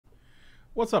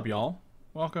What's up, y'all?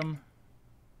 Welcome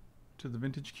to the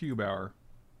Vintage Cube Hour.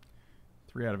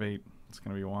 3 out of 8. It's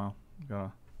gonna be a while.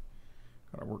 Got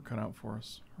our work cut out for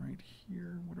us. Right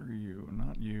here. What are you?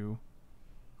 Not you.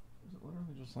 Is it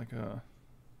literally just like a...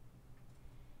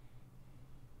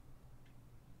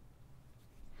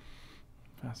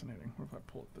 Fascinating. What if I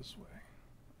pull it this way?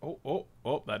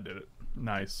 Oh, that did it.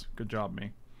 Nice. Good job,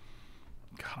 me.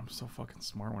 God, I'm so fucking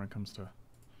smart when it comes to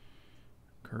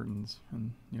curtains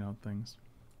and, you know, things.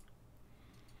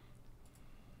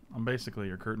 I'm basically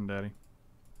your curtain daddy.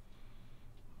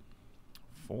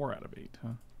 4 out of 8,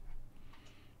 huh?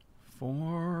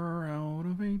 4 out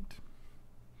of 8.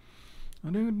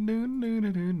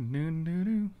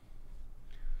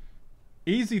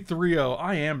 Easy 3-0.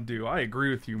 I am due. I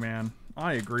agree with you, man.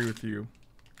 I agree with you.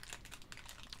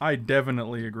 I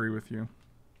definitely agree with you.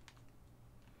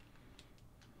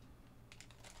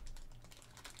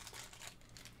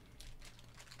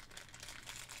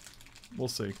 We'll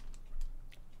see.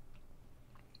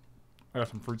 I got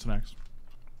some fruit snacks.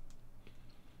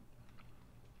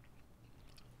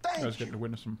 You guys get to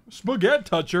witness some spaghetti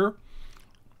toucher.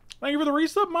 Thank you for the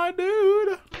resub, my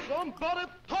dude.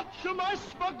 Somebody touch my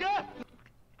spaghetti.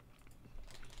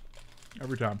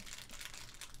 Every time.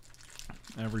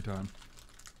 Every time.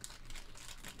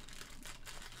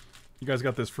 You guys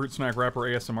got this fruit snack wrapper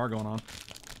ASMR going on.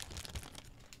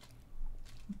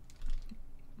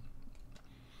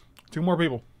 2 more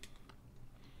people.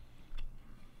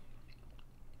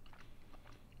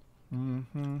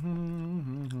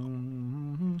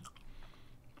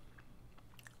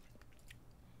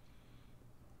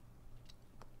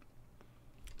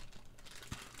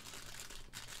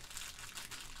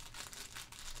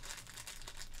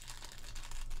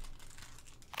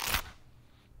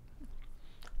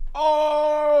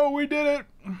 Oh, we did it.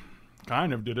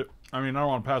 Kind of did it. I mean, I don't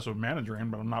want to pass with mana drain,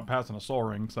 but I'm not passing a soul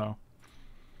ring, so.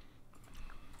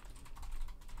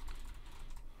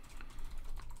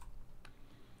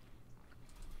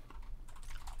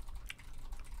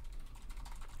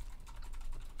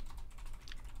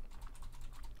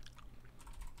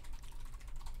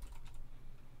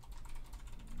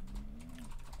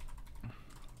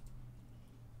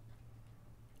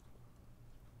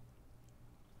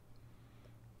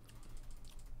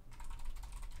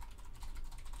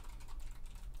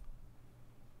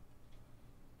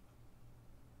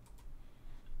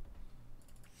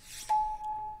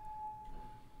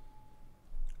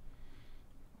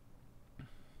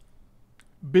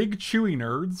 Big Chewy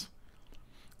Nerds.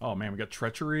 Oh man, we got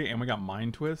Treachery and we got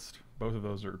Mind Twist. Both of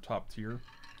those are top tier.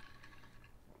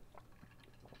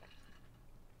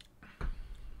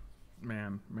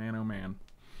 Man, oh man.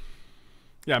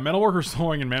 Yeah, Metalworker,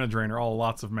 Sewing, and Mana Drain are all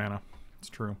lots of mana. It's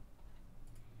true.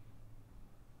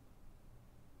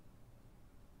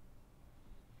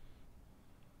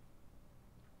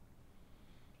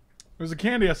 There's a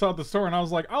candy I saw at the store and I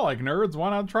was like, I like nerds, why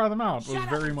not try them out? Was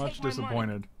very much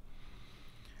disappointed.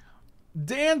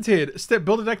 Dantid!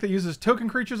 Build a deck that uses token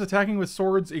creatures attacking with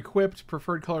swords equipped.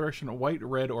 Preferred coloration white,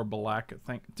 red, or black.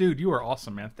 Dude, you are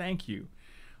awesome, man. Thank you.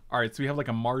 Alright, so we have like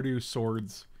a Mardu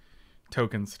swords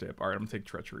token stip. Alright, I'm gonna take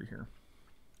Treachery here.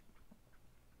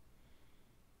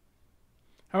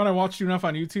 Haven't I watched you enough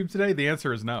on YouTube today? The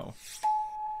answer is no.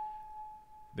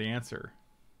 The answer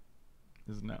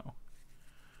is no.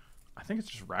 I think it's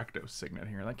just Rakdos Signet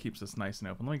here. That keeps us nice and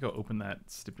open. Let me go open that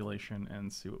stipulation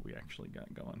and see what we actually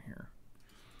got going here.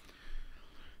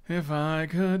 If I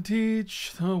could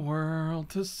teach the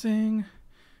world to sing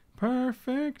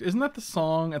perfect. Isn't that the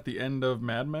song at the end of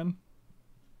Mad Men?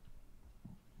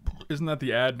 Isn't that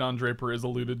the ad Don Draper is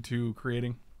alluded to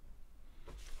creating?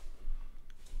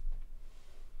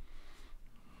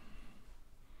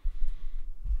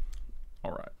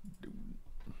 Alright.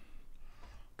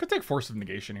 Could take Force of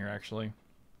Negation here, actually.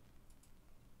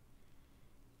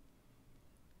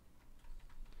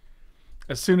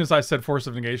 As soon as I said Force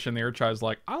of Negation, the Urchai's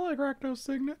like, I like Rakdos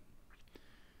Signet.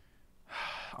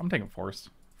 I'm taking Force.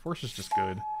 Force is just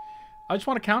good. I just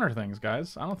want to counter things,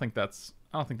 guys. I don't think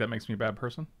that makes me a bad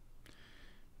person.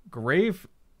 Grave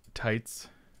Tights,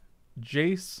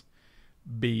 Jace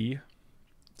B,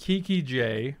 Kiki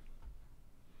J.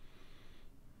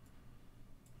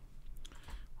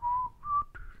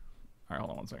 Alright, hold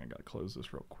on one second. I gotta close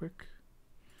this real quick.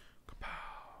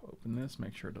 Open this,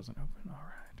 make sure it doesn't open.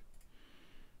 Alright.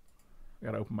 I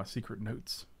gotta open my secret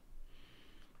notes.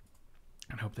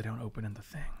 And hope they don't open in the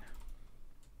thing.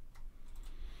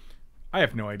 I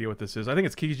have no idea what this is. I think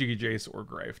it's Kiki Jace or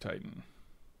Grave Titan.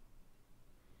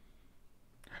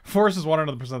 Force is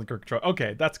 100% the correct choice.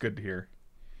 Okay, that's good to hear.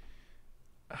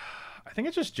 I think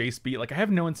it's just J speed. Like I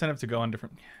have no incentive to go on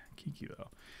different. Kiki though,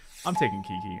 I'm taking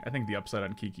Kiki. I think the upside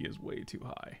on Kiki is way too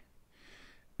high.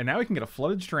 And now we can get a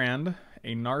Flooded Strand,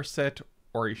 a Narset,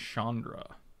 or a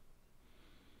Chandra.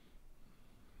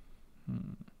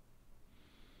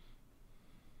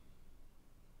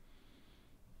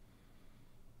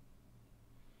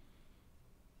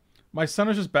 My son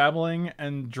is just babbling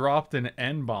and dropped an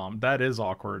N-bomb. That is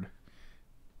awkward.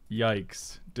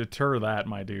 Yikes. Deter that,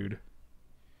 my dude.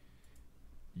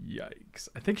 Yikes.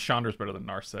 I think Chandra's better than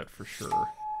Narset for sure.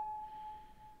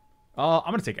 I'm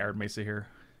going to take Arid Mesa here.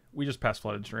 We just passed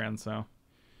Flooded Strand, so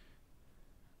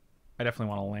I definitely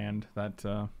want to land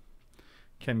that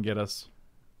can get us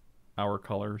our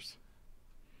colors.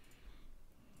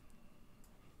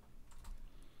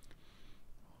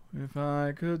 If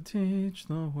I could teach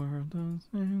the world to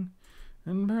sing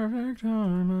in perfect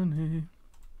harmony.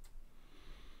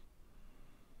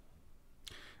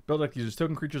 Build deck uses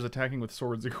token creatures attacking with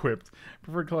swords equipped.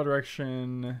 Preferred color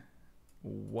direction: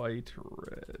 white,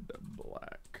 red,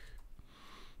 black.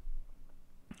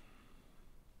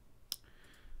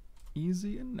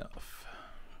 Easy enough.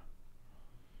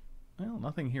 Well,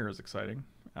 nothing here is exciting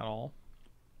at all.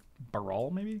 Baral,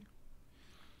 maybe?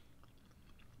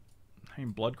 I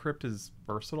mean, Blood Crypt is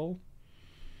versatile.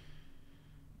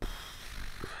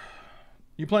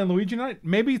 You playing Luigi tonight?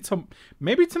 Maybe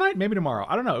tonight, maybe tomorrow.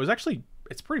 I don't know.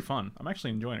 It's pretty fun. I'm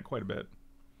actually enjoying it quite a bit.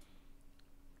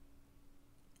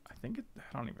 I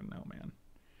don't even know,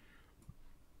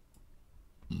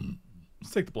 man.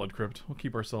 Let's take the Blood Crypt. We'll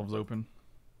keep ourselves open.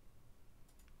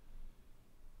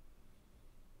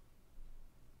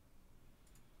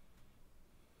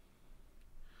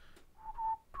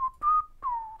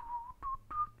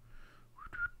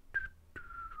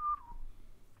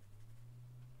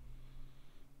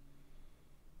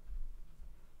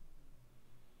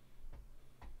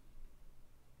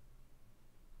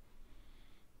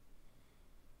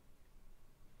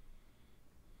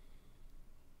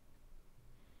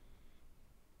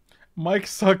 Mike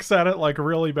sucks at it like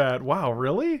really bad. Wow,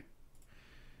 really?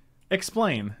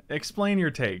 Explain. Explain your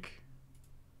take.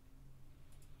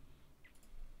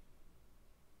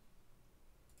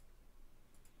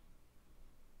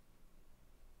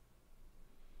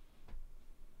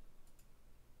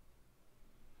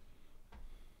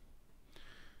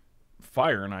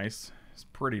 Fire and Ice is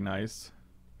pretty nice.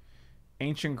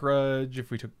 Ancient Grudge,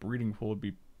 if we took Breeding Pool, would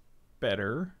be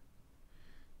better.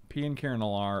 P and Karen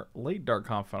late Dark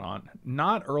Confidant.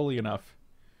 Not early enough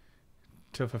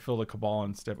to fulfill the Cabal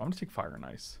and Step. I'm going to take Fire and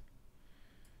Ice.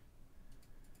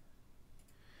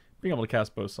 Being able to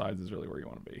cast both sides is really where you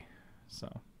want to be.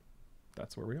 So,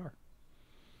 that's where we are.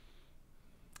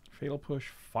 Fatal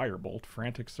Push, Firebolt,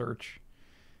 Frantic Search.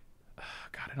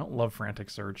 God, I don't love Frantic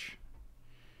Search.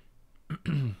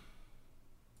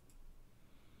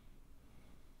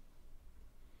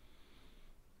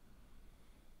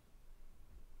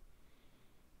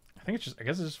 I guess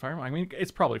it's just Fire. I mean,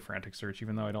 it's probably Frantic Search,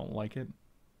 even though I don't like it.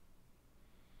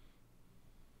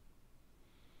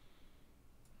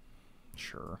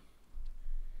 Sure.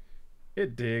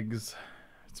 It digs.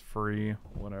 It's free.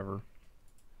 Whatever.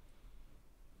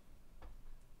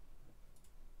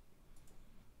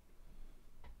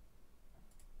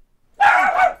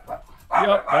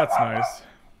 Yep, that's nice.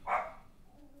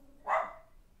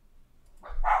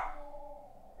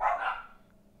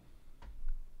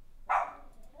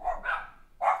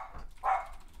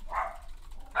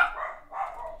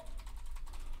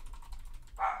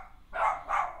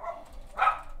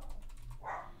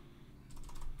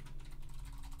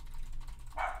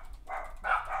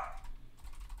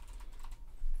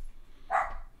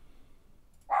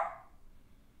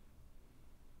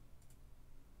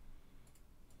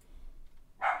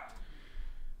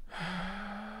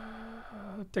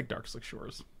 Take Dark Slick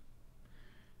Shores.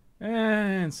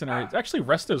 And Incinerate. Actually,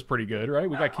 Resto's pretty good, right?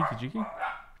 We got Kiki-Jiki.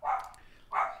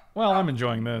 Well, I'm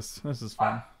enjoying this. This is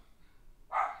fun.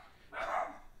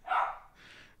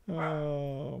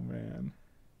 Oh, man.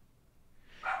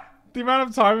 The amount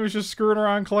of time it was just screwing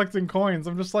around collecting coins.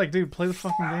 I'm just like, dude, play the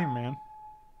fucking game, man.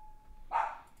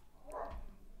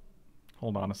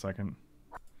 Hold on a second.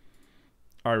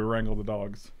 Alright, we wrangle the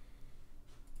dogs.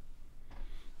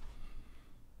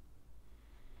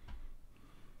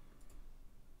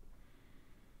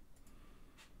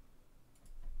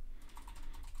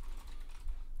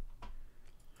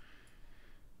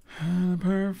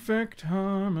 Perfect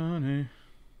harmony.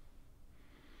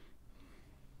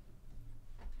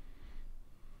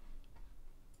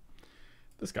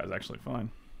 This guy's actually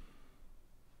fine.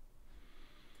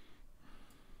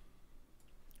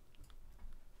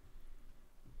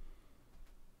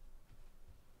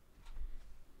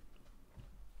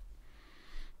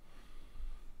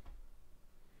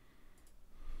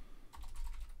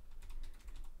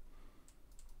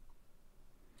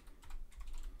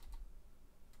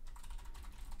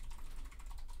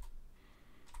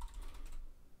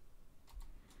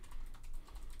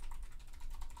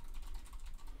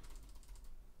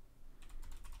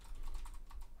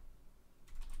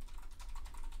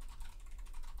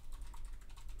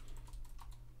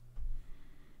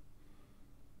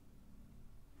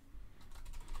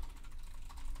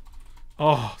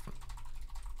 Oh.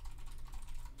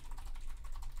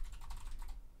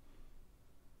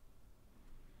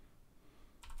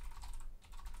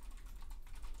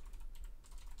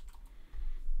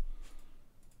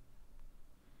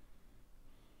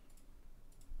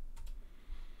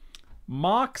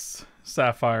 Mox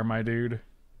Sapphire, my dude.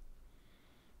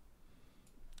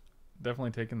 Definitely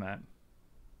taking that.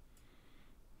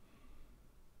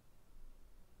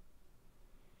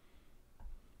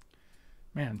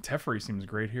 Man, Teferi seems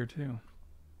great here too.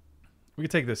 We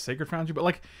could take this Sacred Foundry, but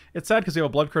like, it's sad because we have a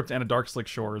Blood Crypt and a Dark Slick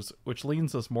Shores, which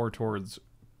leans us more towards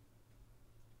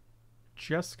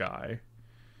Jeskai.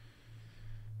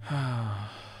 I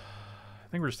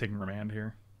think we're just taking Remand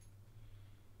here.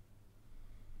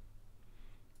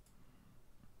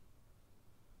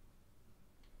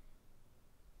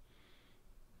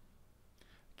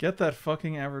 Get that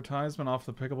fucking advertisement off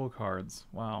the pickable cards.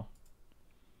 Wow.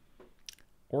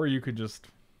 Or you could just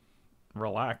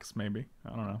relax, maybe. I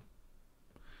don't know.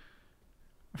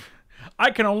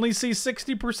 I can only see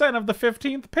 60% of the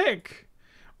 15th pick.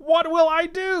 What will I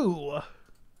do?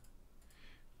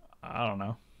 I don't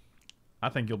know. I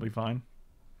think you'll be fine.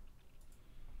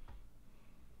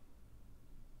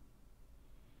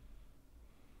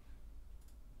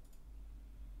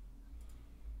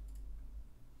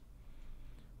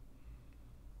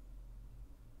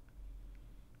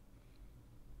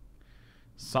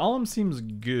 Solemn seems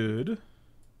good.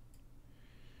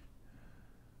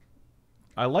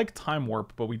 I like Time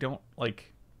Warp, but we don't,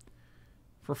 like...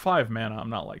 For 5 mana, I'm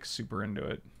not, like, super into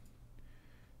it.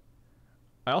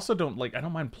 I also don't, like... I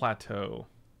don't mind Plateau.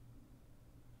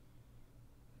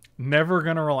 Never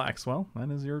gonna relax. Well, that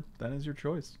is your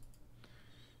choice,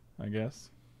 I guess.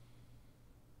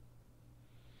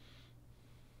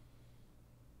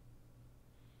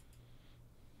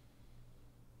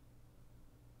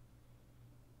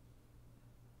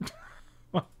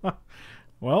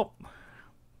 Well,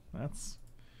 that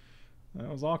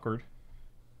was awkward.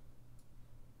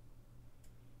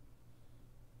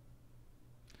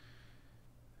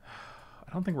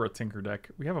 I don't think we're a Tinker deck.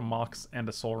 We have a Mox and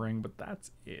a Soul Ring, but that's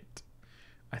it.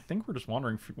 I think we're just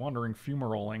wandering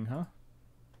fumarolling, huh?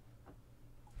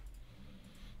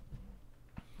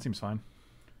 Seems fine.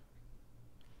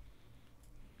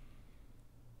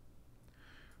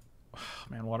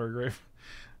 Man, Watergrave.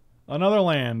 Another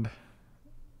land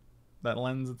that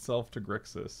lends itself to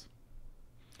Grixis.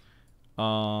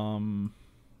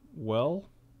 Well,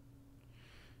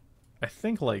 I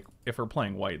think, like, if we're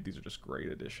playing white, these are just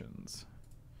great additions.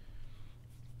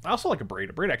 I also like a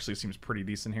Braid. A Braid actually seems pretty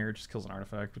decent here. It just kills an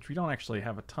artifact, which we don't actually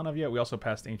have a ton of yet. We also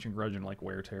passed Ancient Grudge and, like,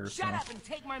 Wear Tear. Shut up and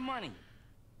take my money.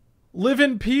 Live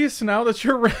in peace now that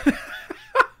you're ready.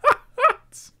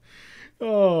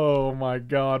 Oh my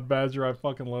god, Badger, I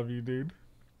fucking love you, dude.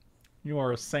 You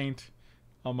are a saint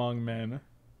among men.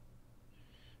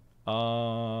 I'm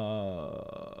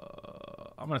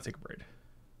gonna take a Braid.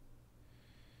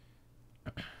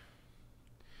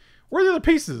 Where are the other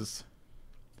pieces?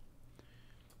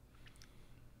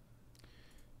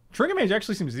 Trigger Mage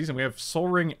actually seems decent. We have Soul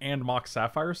Ring and Mox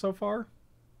Sapphire so far.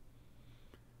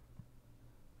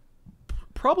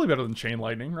 Probably better than Chain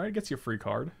Lightning, right? It gets you a free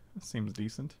card. That seems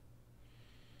decent.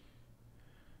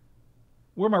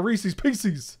 Where are my Reese's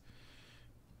Pieces?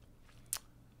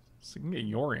 So you can get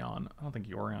Yorion. I don't think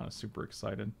Yorion is super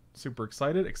excited. Super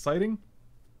excited? Exciting?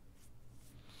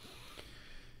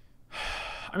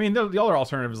 I mean, the other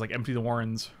alternative is like Empty the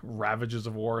Warrens, Ravages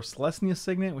of War, Celestia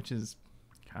Signet, which is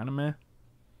kind of meh.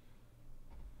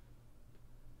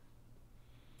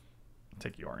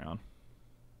 Take Yorion.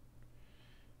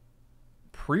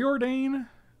 Preordain?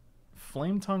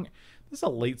 Flame Tongue? This is a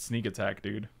late sneak attack,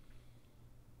 dude.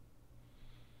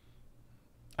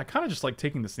 I kind of just like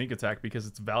taking the sneak attack because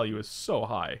its value is so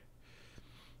high.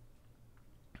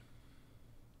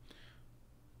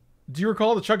 Do you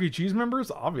recall the Chuck E. Cheese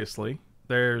members? Obviously.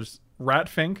 There's Rat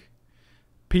Fink,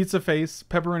 Pizza Face,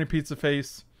 Pepperoni Pizza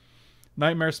Face,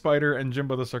 Nightmare Spider, and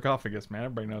Jimbo the Sarcophagus. Man,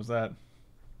 everybody knows that.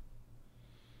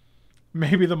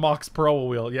 Maybe the Mox Pearl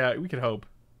Wheel. Yeah, we could hope.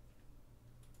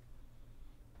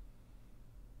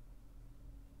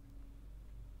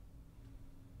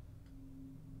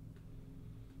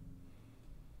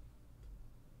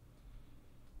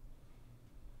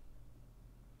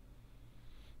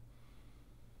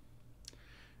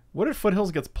 What if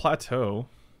Foothills gets Plateau?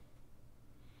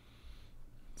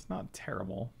 It's not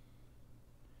terrible.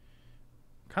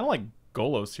 Kind of like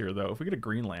Golos here, though. If we get a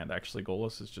green land, actually,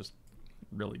 Golos is just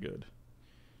really good.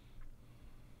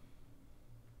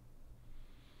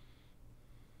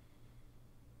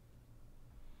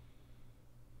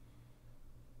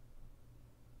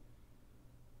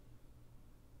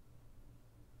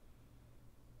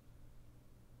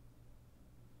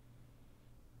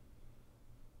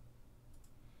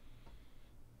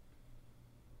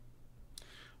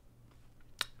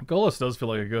 Golos does feel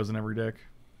like it goes in every deck.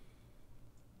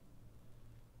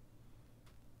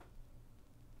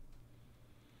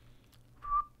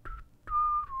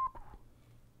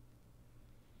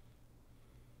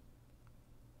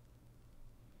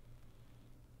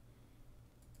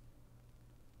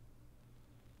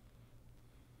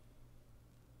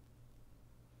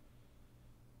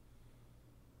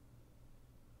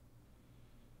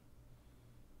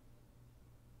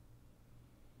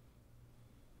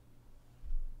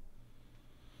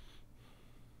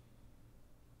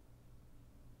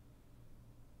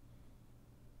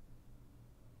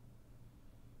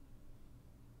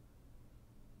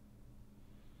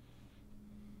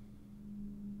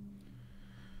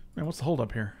 Man, what's the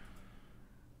holdup here?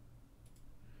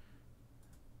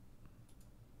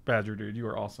 Badger, dude, you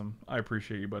are awesome. I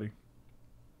appreciate you, buddy.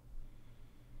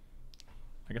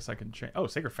 I guess I can change. Oh,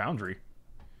 Sacred Foundry.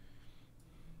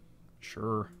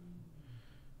 Sure.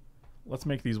 Let's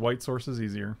make these white sources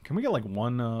easier. Can we get like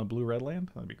one blue-red land?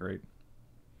 That'd be great.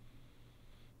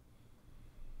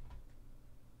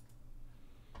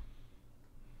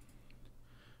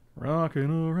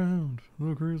 Rocking around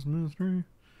the Christmas tree.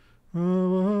 Have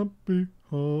a happy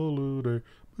holiday.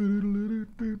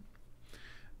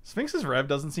 Sphinx's Rev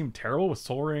doesn't seem terrible with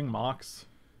Soul Ring, Mox.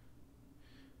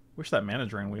 Wish that mana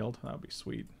drain wheeled. That would be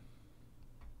sweet.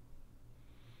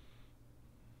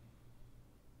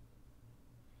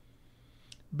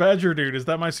 Badger Dude, is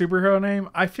that my superhero name?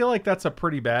 I feel like that's a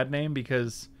pretty bad name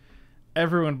because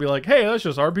everyone would be like, hey, that's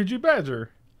just RPG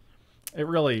Badger. It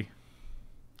really...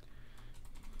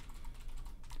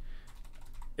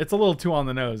 It's a little too on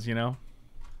the nose, you know?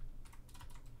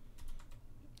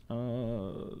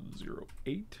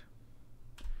 08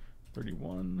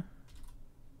 31.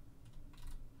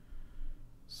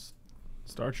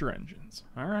 Start your engines.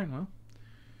 All right, well.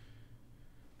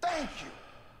 Thank you.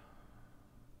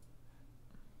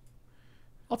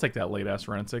 I'll take that late ass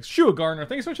run 6. Shua Garner,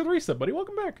 thanks so much for the reset, buddy.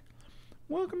 Welcome back.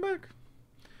 Welcome back.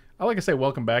 I like to say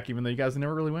welcome back, even though you guys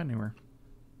never really went anywhere.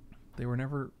 They were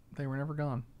never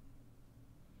gone.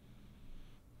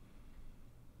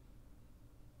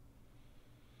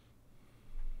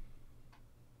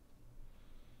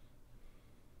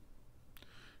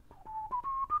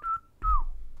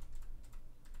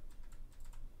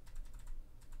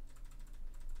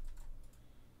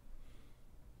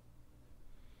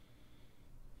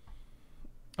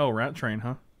 Oh, Rat Train,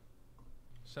 huh?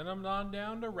 Send them on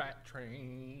down to Rat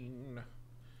Train.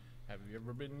 Have you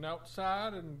ever been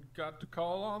outside and got to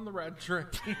call on the Rat Train?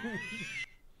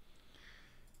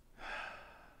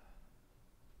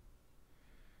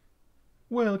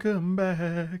 Welcome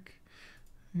back.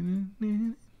 I'm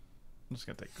just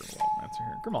gonna take Grimalomancer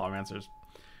here. Grimalomancer's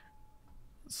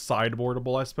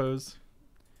sideboardable, I suppose.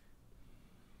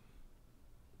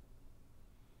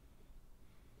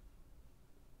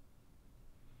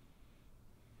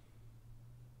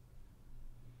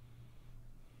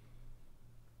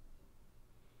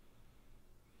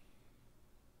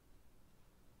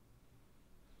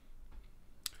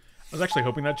 I was actually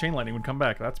hoping that Chain Lightning would come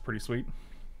back. That's pretty sweet.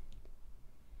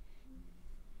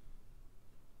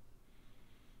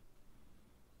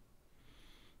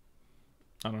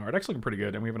 I don't know. Our deck's looking pretty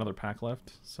good, and we have another pack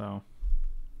left, so...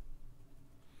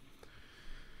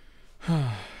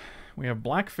 We have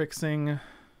black fixing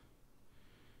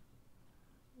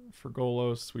for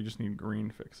Golos. We just need green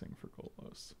fixing for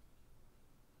Golos.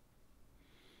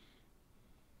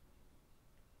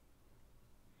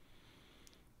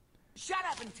 Shut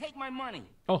up and take my money.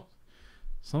 Oh,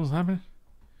 something's happening.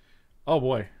 Oh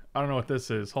boy, I don't know what this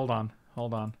is. Hold on,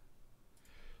 hold on.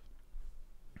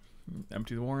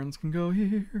 Empty the Warrens can go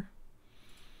here.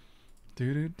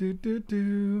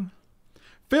 Do.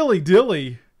 Philly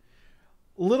Dilly.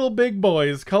 Little big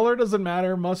boys. Color doesn't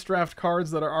matter. Must draft cards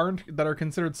that are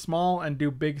considered small and do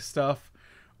big stuff,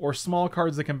 or small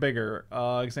cards that can bigger.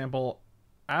 Example,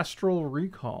 Astral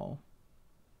Recall.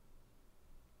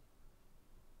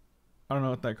 I don't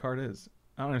know what that card is.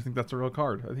 I don't even think that's a real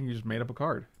card. I think you just made up a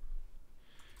card.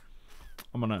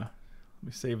 Let me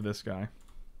save this guy.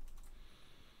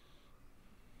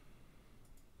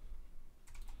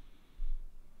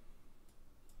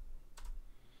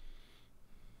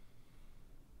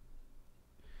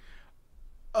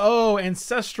 Oh,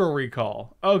 Ancestral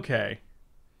Recall. Okay.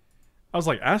 I was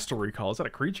like, Astral Recall. Is that a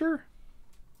creature?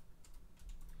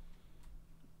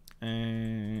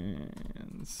 And...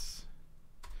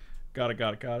 Got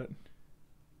it.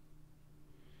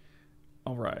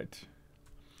 Alright.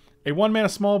 A 1-mana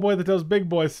small boy that does big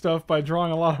boy stuff by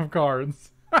drawing a lot of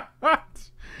cards.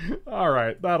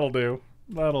 Alright, that'll do.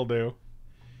 Alright,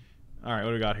 what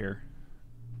do we got here?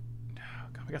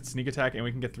 God, we got sneak attack and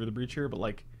we can get through the breach here, but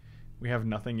like, We have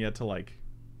nothing yet to, like,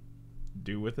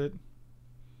 do with it.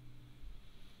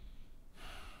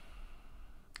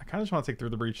 I kind of just want to take Through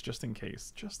the Breach just in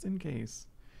case. Just in case.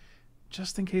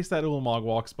 Just in case that Ulamog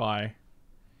walks by.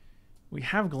 We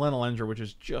have Glen Elendra, which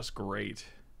is just great.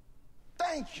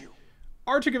 Thank you.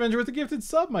 Arctic Avenger with a gifted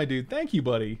sub, my dude. Thank you,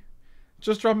 buddy.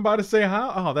 Just dropping by to say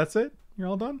hi. Oh, that's it? You're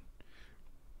all done?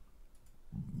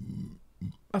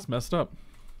 That's messed up.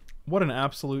 What an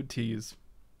absolute tease.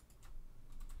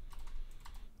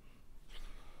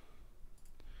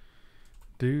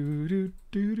 Do do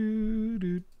do do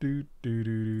do do do do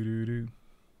do do.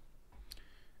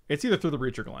 It's either Through the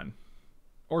Breach or Glen.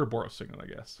 Or Boros Signet, I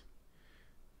guess.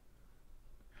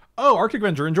 Oh, Arctic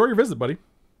Avenger, enjoy your visit, buddy.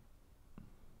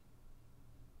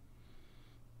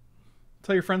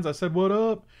 Tell your friends I said what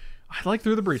up. I like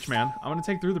Through the Breach, man. I'm going to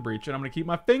take Through the Breach, and I'm going to keep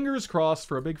my fingers crossed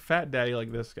for a big fat daddy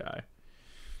like this guy.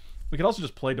 We could also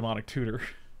just play Demonic Tutor.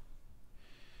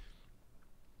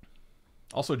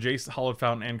 Also, Jace, Hallowed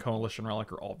Fountain, and Coalition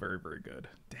Relic are all very, very good.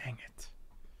 Dang it.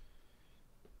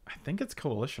 I think it's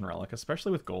Coalition Relic,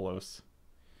 especially with Golos.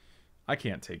 I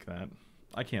can't take that.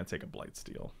 I can't take a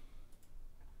Blightsteel.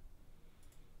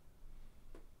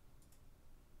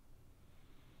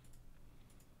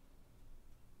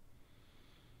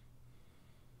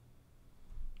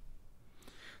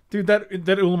 Dude, that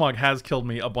Ulamog has killed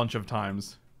me a bunch of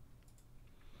times.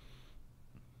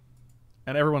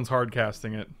 And everyone's hard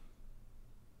casting it.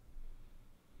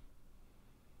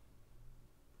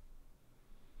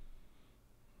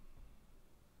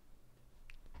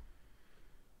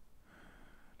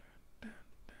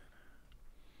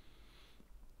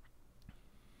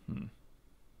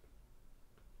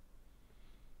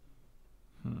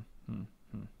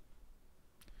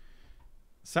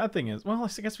 Sad thing is, well,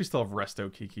 I guess we still have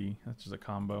Resto Kiki. That's just a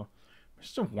combo. There's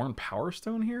just a Worn Power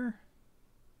Stone here.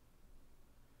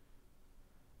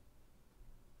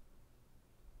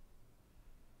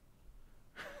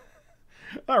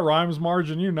 That rhymes,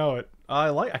 Margin. You know it. I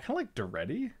kind of like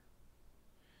Duretti.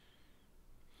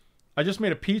 I just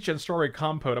made a peach and strawberry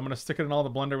compote. I'm gonna stick it in all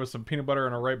the blender with some peanut butter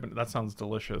and a ripe. That sounds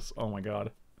delicious. Oh my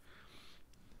god.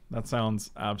 That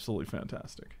sounds absolutely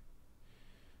fantastic.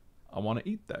 I want to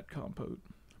eat that compote.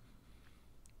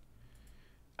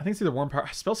 I think it's either Warm Power.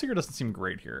 Spellseeker doesn't seem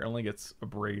great here. It only gets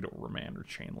Abrade or Remand or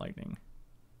Chain Lightning.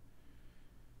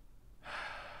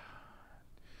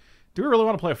 Do we really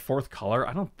want to play a fourth color?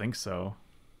 I don't think so.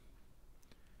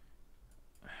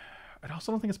 I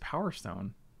also don't think it's Power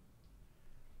Stone.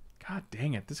 God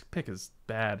dang it. This pick is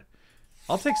bad.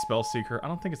 I'll take Spellseeker. I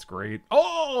don't think it's great.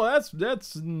 Oh, that's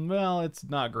well, it's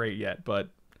not great yet, but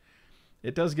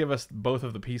it does give us both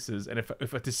of the pieces. And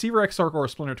if a Deceiver Exarch or a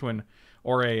Splinter Twin,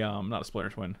 or a, not a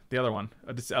Splinter Twin, the other one,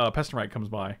 a Pestimite comes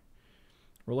by,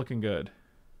 we're looking good.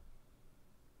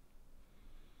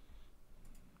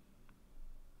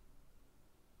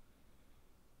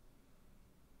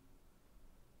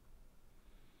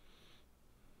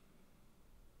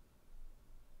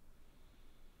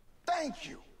 Thank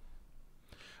you.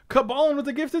 Cabalin with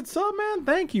the gifted sub, man.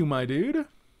 Thank you, my dude.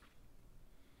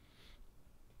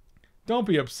 Don't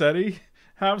be upsetty.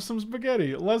 Have some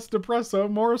spaghetti. Less depresso,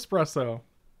 more espresso.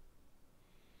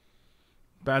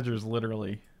 Badger's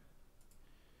literally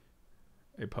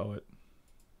a poet.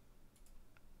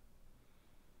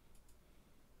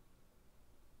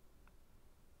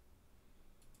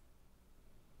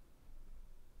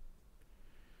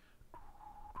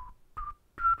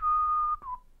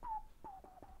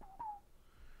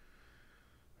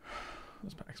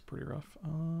 This pack's pretty rough.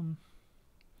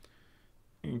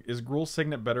 Is Gruul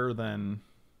Signet better than...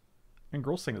 And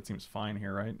Gruul Signet seems fine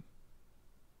here, right?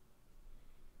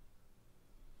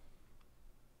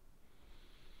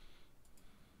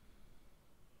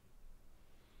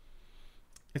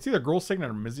 It's either Gruul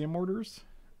Signet or Mizium Mortars.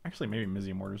 Actually, maybe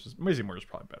Mizium Mortars. Mizium Mortars is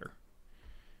probably better.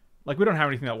 Like, we don't have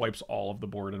anything that wipes all of the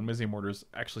board, and Mizium Mortars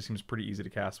actually seems pretty easy to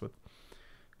cast with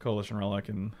Coalition Relic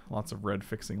and lots of red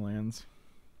fixing lands.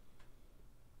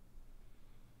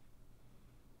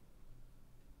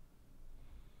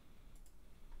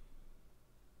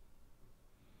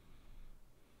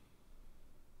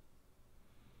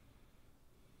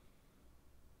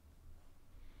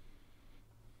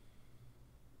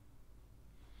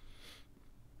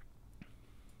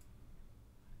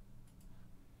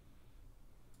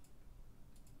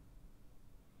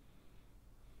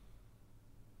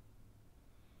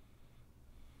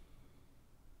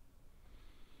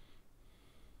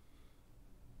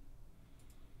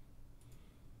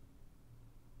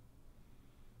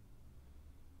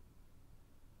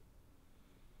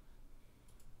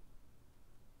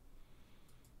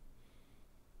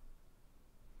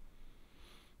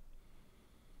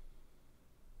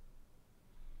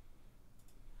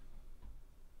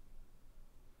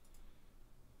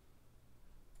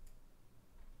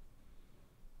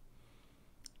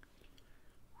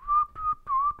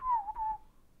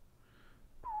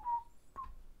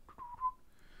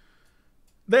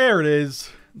 There it is.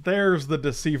 There's the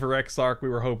Deceiver Exarch we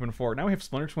were hoping for. Now we have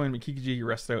Splinter Twin, Mikikiji,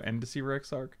 Resto, and Deceiver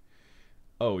Exarch.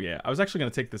 Oh, yeah. I was actually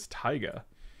going to take this Taiga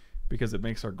because it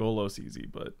makes our Golos easy,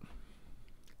 but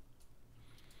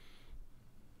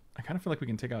I kind of feel like we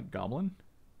can take out Goblin.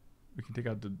 We can take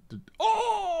out...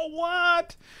 Oh,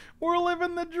 what? We're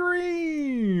living the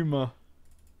dream!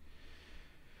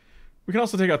 We can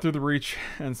also take out Through the Reach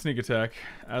and Sneak Attack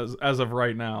as of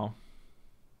right now.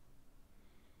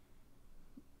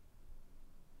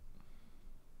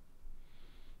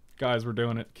 Guys, we're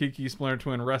doing it. Kiki, Splinter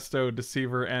Twin, Resto,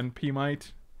 Deceiver, and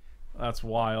P-Mite. That's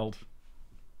wild.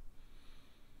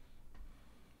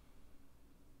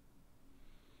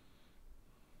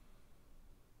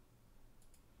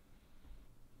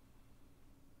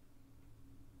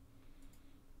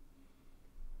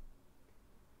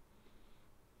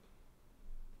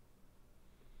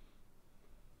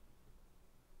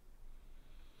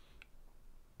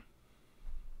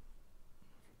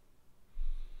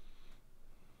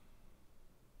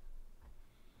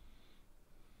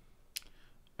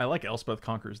 I like Elspeth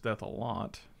Conquers Death a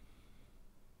lot.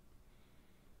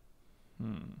 I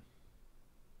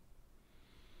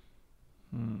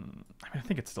mean, I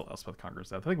think it's still Elspeth Conquers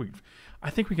Death.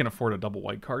 I think we can afford a double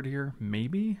white card here,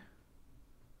 maybe.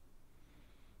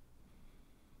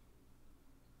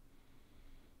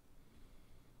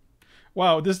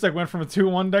 Wow, this deck went from a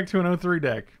 2-1 deck to an 0-3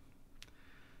 deck.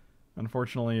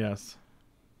 Unfortunately, yes.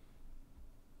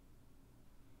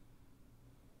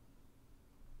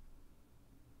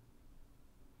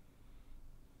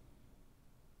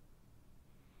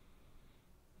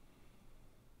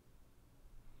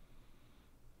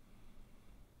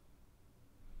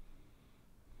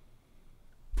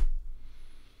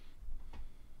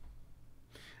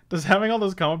 Does having all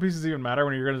those combo pieces even matter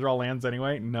when you're going to draw lands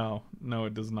anyway? No. No,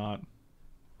 it does not.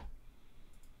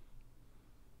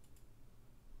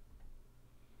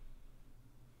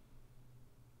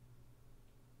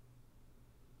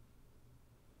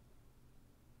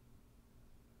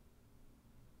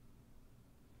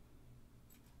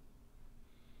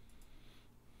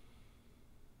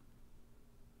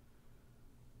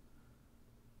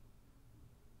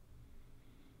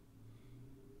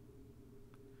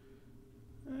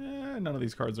 None of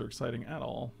these cards are exciting at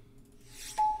all.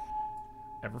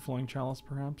 Everflowing Chalice,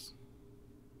 perhaps?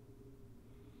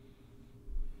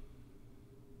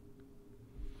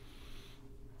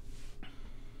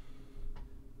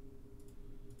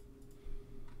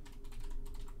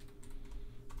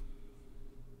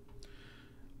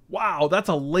 Wow, that's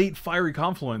a late Fiery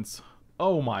Confluence.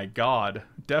 Oh my god.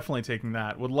 Definitely taking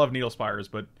that. Would love Needle Spires,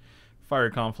 but Fiery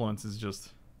Confluence is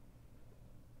just...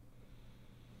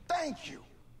 Thank you.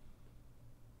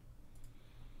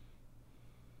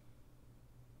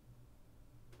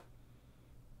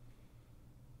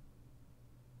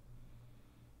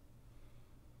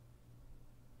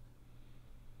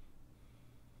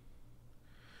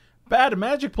 Bad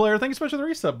Magic player. Thank you so much for the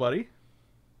resub, buddy.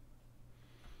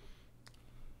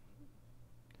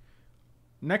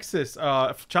 Nexus.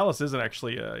 Chalice isn't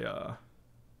actually a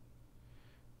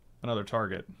another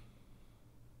target.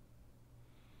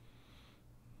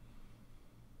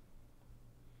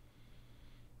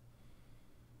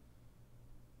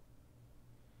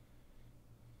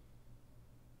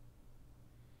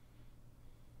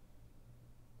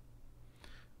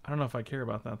 I don't know if I care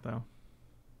about that, though.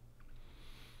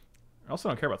 I also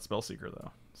don't care about Spellseeker,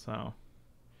 though. So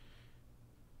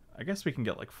I guess we can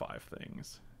get like 5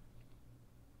 things.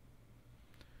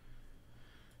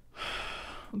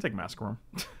 I'll take Maskworm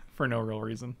for no real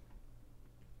reason.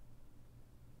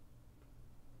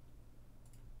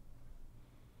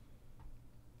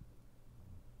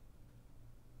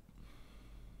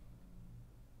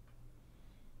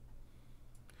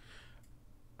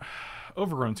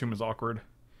 Overgrown Tomb is awkward.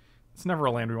 It's never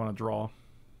a land we want to draw.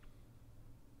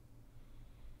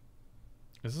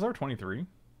 Is this our 23?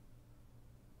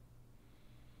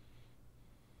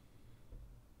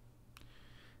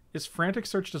 Is Frantic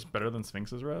Search just better than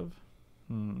Sphinx's Rev?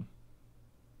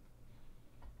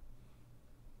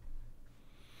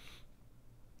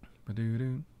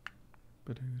 Ba-doo-doo.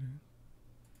 Ba-doo-doo.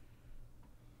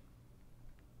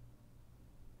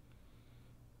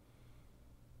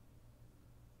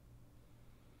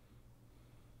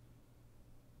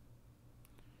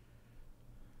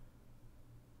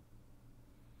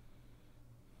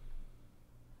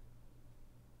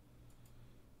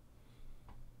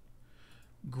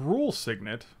 Gruul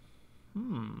Signet.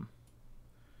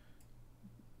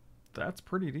 That's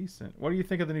pretty decent. What do you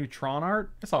think of the new Tron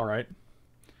art? It's alright.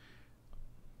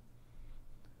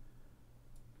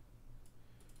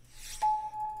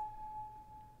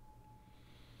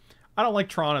 I don't like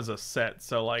Tron as a set,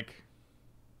 so like,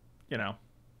 you know.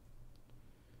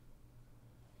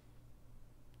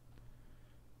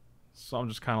 So I'm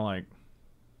just kind of like,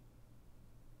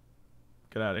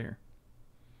 get out of here.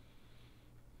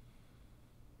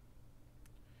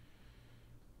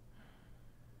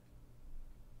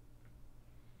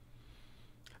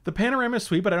 The panorama is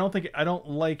sweet, but I don't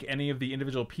like any of the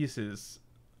individual pieces.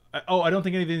 I don't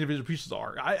think any of the individual pieces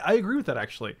are. I agree with that,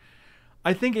 actually.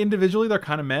 I think individually they're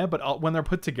kind of meh, but when they're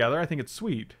put together, I think it's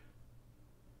sweet.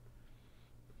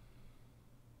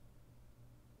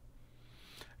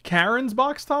 Karen's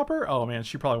box topper? Oh man,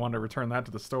 she probably wanted to return that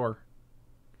to the store.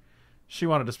 She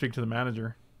wanted to speak to the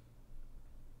manager.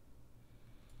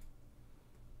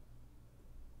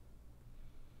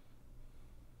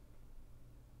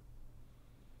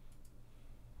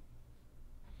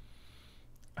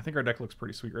 I think our deck looks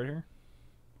pretty sweet right here.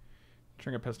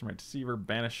 Trinket, Pestimite, Deceiver,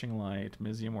 Banishing Light,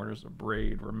 Mizium Orders,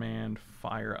 Braid, Remand,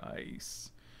 Fire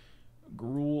Ice,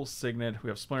 Gruul, Signet.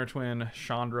 We have Splinter Twin,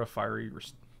 Chandra, Fiery,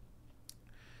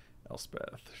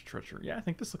 Elspeth, Treachery. Yeah, I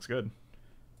think this looks good.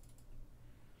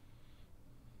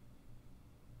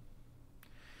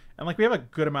 And like we have a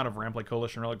good amount of ramp like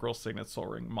Coalition, Relic, Girl, Signet, Soul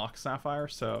Ring, Mock Sapphire,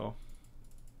 so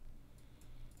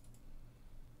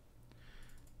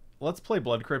let's play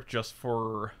Blood Crypt just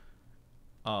for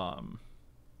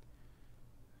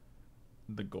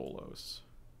the Golos.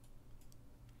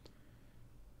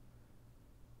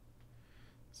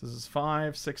 So this is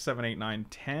 5, 6, 7, 8, 9,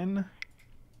 10.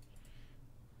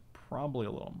 Probably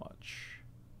a little much.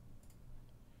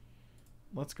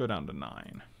 Let's go down to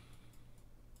 9.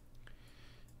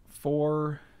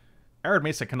 4. Arid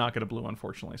Mesa cannot get a blue,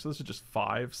 unfortunately. So this is just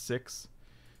 5, 6,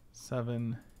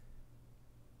 7,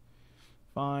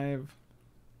 5,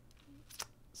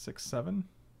 6, 7,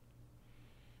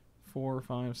 4,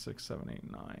 5, 6, 7,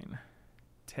 8, 9,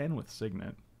 10 with Signet.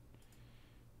 1,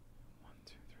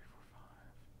 2, 3, 4, 5,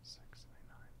 6, 7, 8,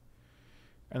 9.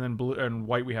 And then blue and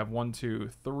white we have 1, 2,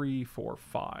 3, 4,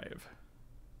 5.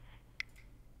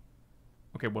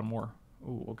 Okay, one more.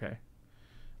 Ooh, okay.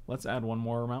 Let's add one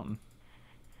more mountain.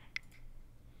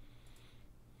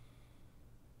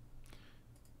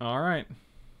 All right.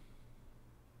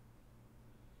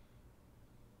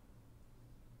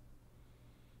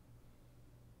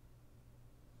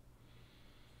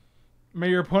 May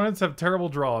your opponents have terrible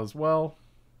draws. Well,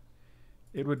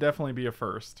 it would definitely be a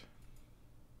first.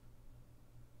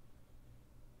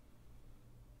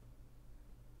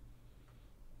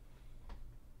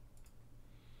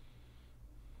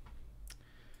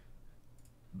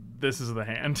 This is the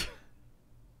hand.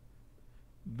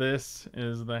 This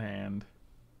is the hand.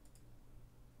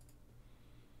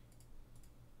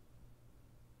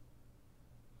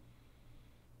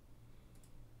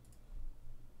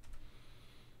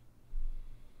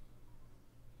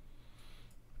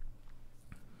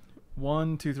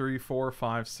 One, two, three, four,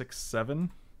 five, six,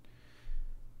 7.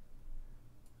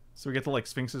 So we get to like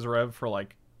Sphinx's Rev for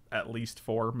like at least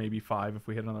 4, maybe 5 if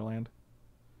we hit another land.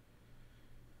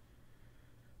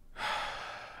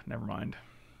 Never mind.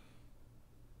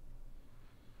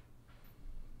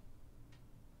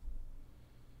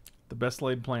 The best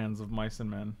laid plans of mice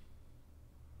and men.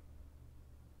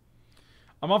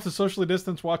 I'm off to socially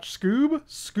distance watch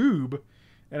Scoob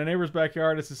in a neighbor's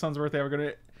backyard. It's his son's birthday. Have a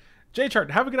good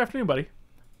J-Chart, have a good afternoon, buddy.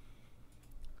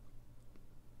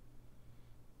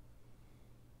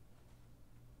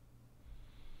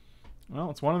 Well,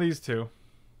 it's one of these two.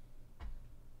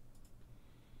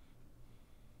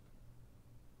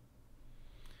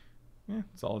 Yeah,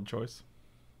 solid choice.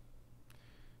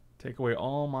 Take away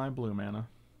all my blue mana.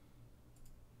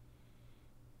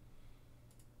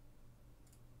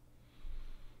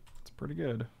 It's pretty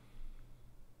good.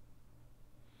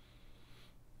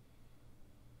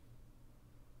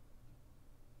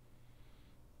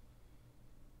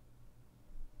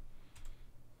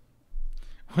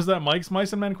 Was that Mike's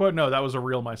Mice and Men quote? No, that was a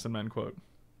real Mice and Men quote.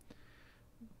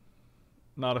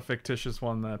 Not a fictitious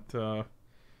one that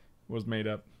was made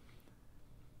up.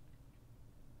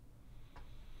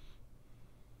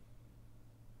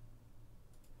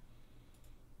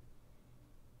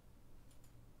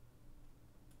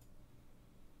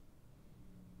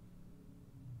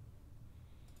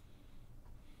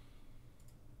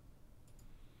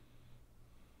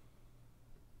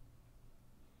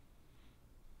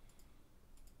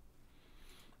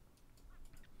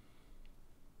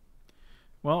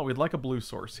 Well, we'd like a blue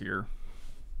source here.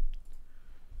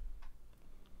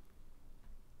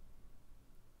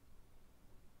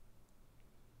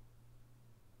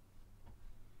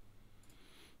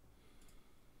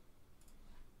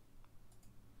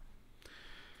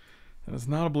 And it's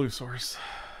not a blue source.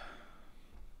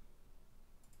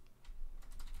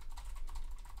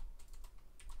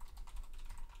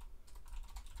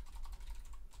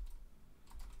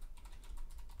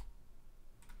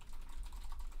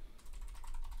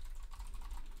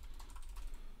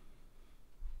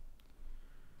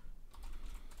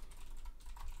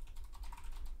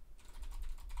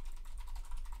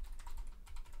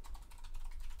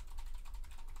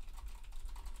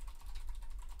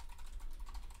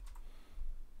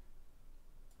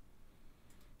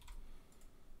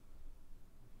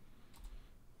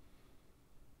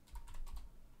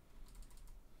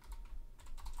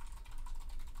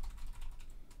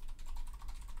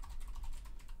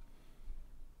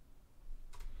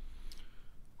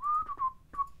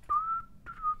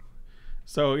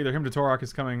 So either him to Torok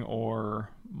is coming or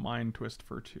Mind Twist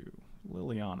for 2.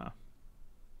 Liliana.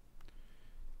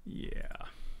 Yeah.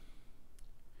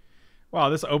 Wow,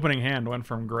 this opening hand went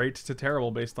from great to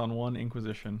terrible based on 1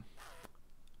 Inquisition.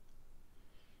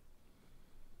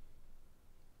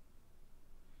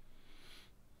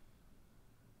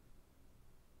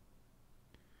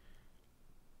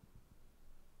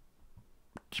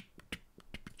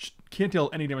 Can't deal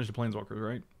any damage to Planeswalkers,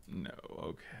 right? No,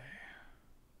 okay.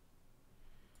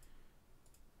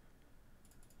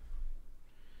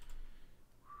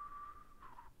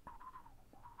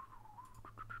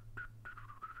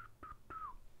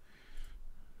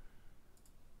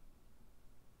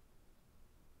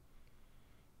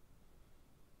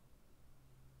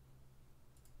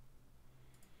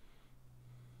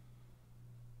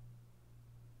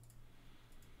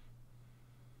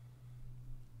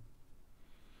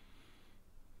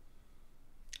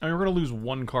 I mean, we're going to lose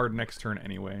 1 card next turn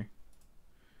anyway.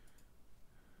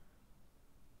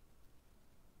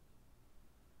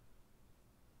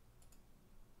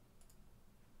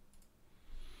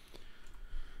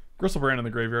 Gristlebrand in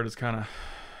the graveyard is kind of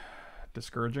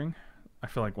discouraging. I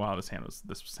feel like, wow, this hand was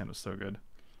so good.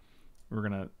 We were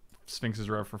going to Sphinx's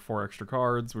Rev for 4 extra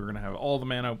cards. We were going to have all the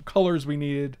mana colors we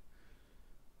needed.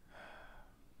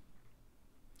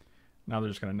 Now they're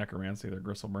just going to Necromancy their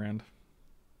Gristlebrand.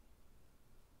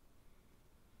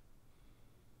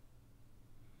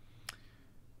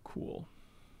 Cool.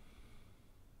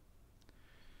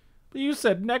 But you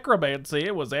said necromancy.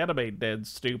 It was animate dead,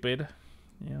 stupid.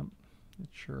 Yep, it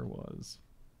sure was.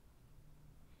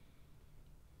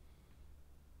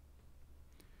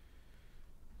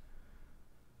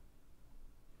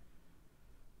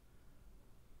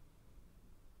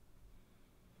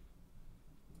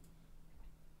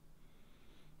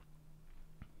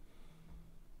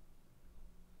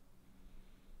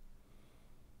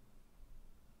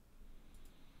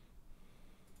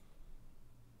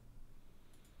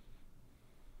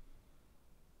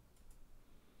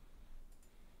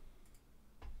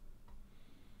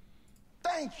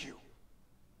 Thank you.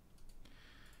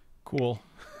 Cool.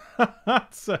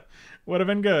 Would have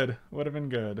been good. Would have been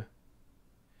good.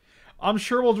 I'm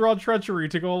sure we'll draw Treachery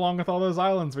to go along with all those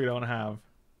islands we don't have.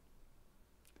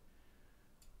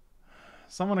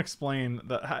 Someone explain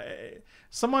that.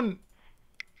 Someone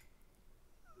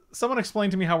explain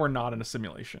to me how we're not in a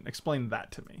simulation. Explain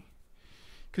that to me.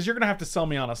 Because you're going to have to sell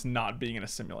me on us not being in a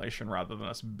simulation rather than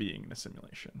us being in a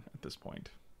simulation at this point.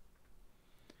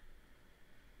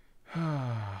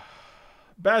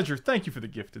 Badger, thank you for the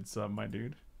gifted sub, my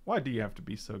dude. Why do you have to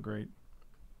be so great?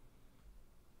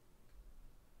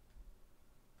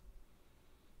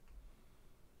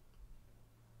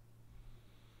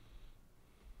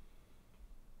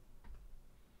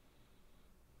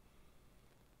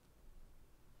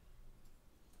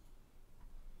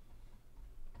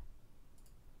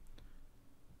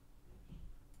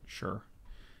 Sure.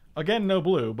 Again, no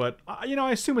blue, but, you know,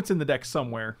 I assume it's in the deck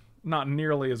somewhere. Not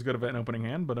nearly as good of an opening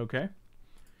hand, but okay.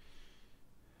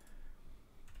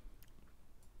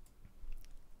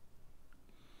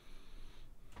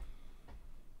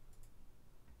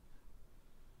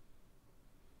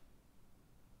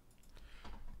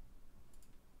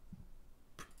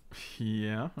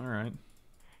 Yeah, alright.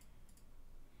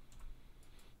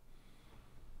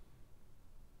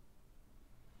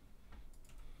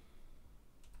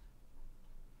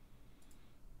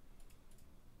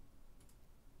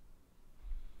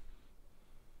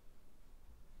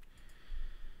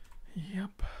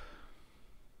 Yep.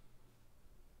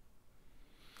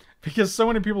 Because so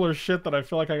many people are shit that I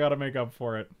feel like I gotta make up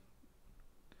for it.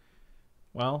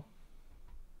 Well,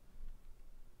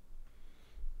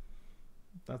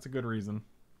 that's a good reason.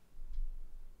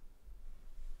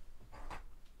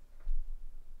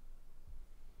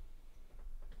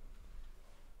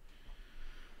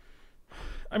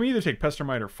 I mean, either take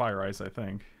Pestermite or Fire Ice, I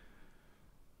think.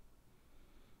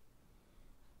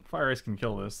 Fire Ice can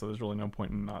kill this, so there's really no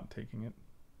point in not taking it.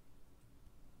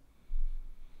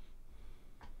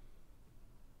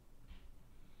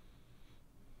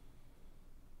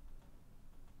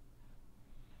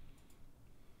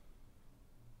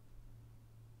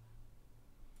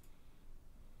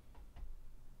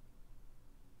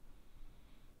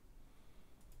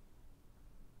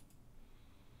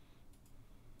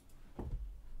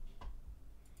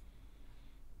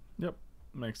 Yep,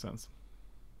 makes sense.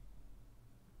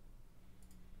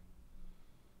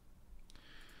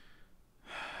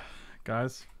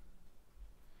 Guys,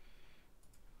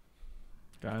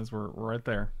 we're right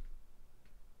there.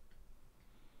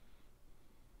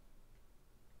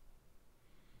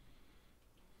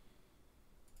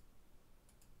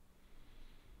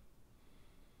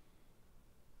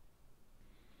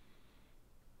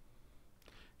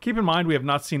 Keep in mind, we have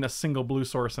not seen a single blue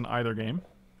source in either game.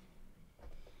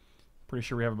 Pretty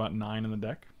sure we have about 9 in the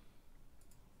deck.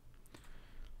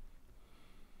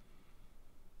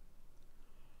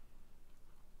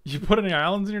 You put any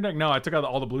islands in your deck? No, I took out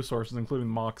all the blue sources, including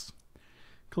the Mox.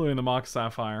 Including the Mox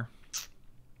Sapphire.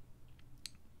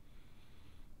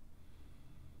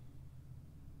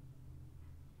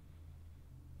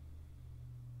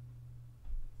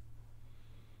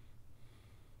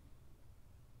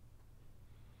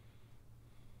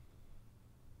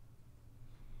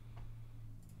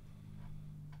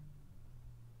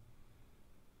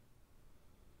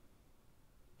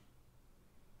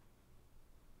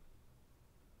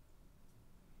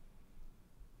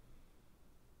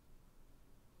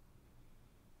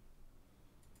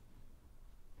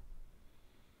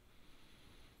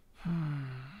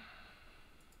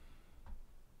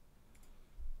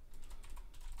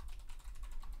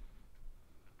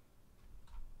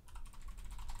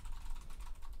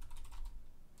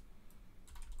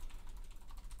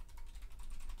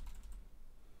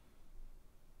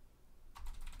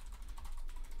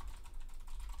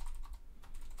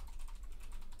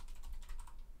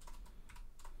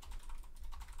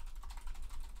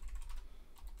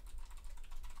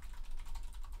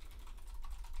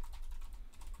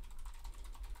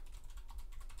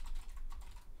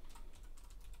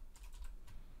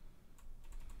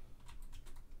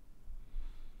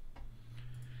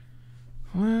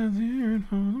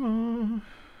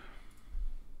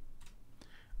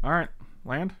 Alright,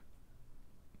 land.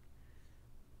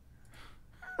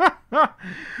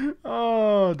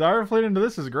 Oh, Dire Fleet into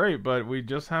this is great, but we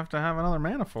just have to have another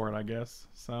mana for it, I guess.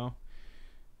 So,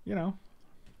 you know,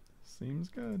 seems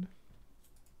good.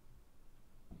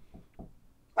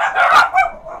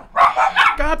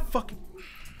 God fucking...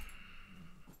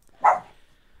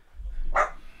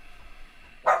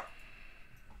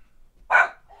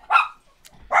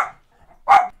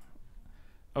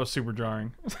 That was super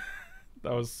jarring.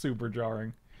 That was super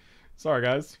jarring. Sorry,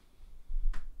 guys.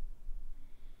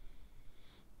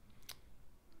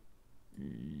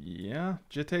 Yeah,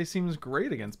 Jitte seems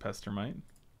great against Pestermite.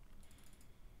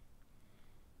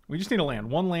 We just need a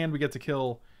land. One land we get to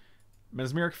kill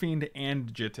Mesmeric Fiend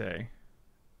and Jitte.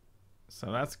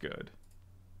 So that's good.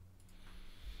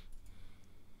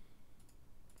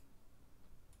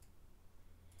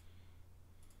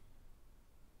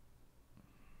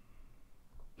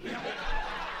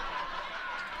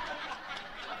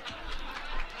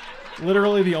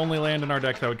 Literally the only land in our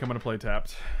deck that would come into play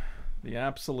tapped. The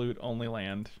absolute only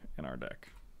land in our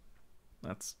deck.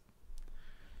 That's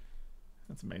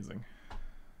amazing.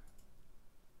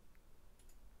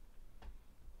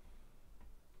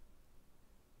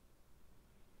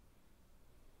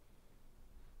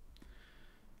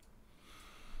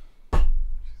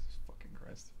 Jesus fucking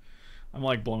Christ. I'm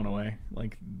like blown away.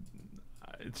 Like,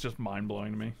 it's just mind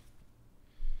blowing to me.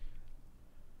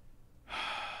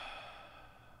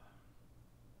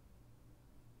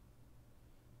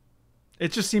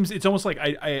 It just seems, it's almost like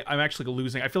I'm actually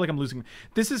losing. I feel like I'm losing.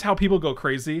 This is how people go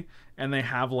crazy, and they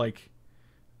have like,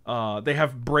 they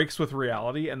have breaks with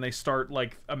reality, and they start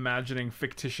like imagining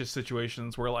fictitious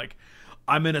situations where like,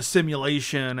 I'm in a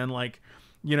simulation, and like,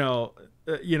 you know,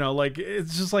 like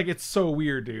it's just like, it's so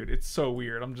weird, dude. It's so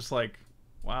weird. I'm just like,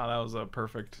 wow, that was a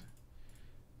perfect.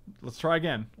 Let's try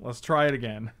again. Let's try it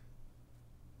again.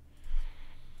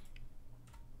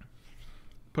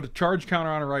 Put a charge counter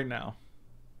on it right now.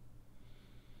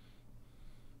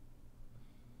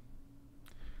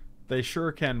 They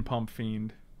sure can pump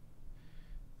Fiend.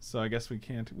 So I guess we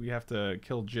can't. We have to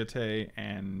kill Jitte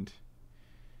and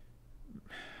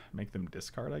make them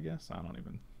discard, I guess. I don't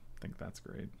even think that's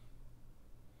great.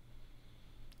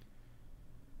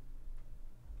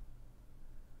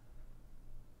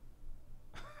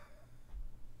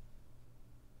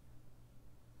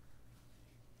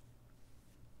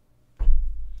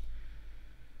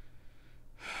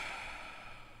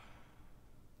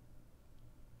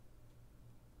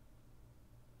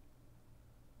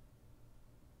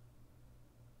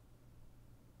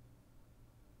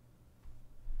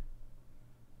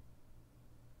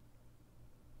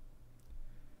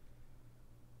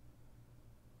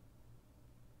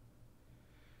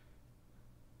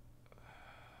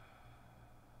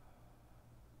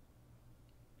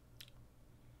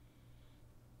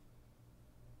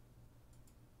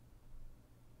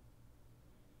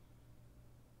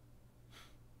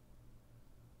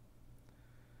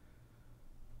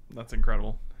 That's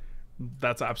incredible.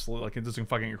 That's absolutely, like, it's just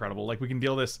fucking incredible. Like, we can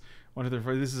deal this 1, 2, 3,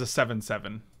 4. This is a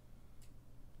 7/7.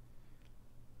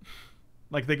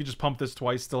 Like, they could just pump this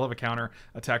twice, still have a counter,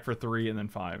 attack for 3, and then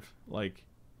 5. Like,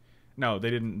 No,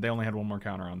 they didn't. They only had one more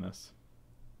counter on this.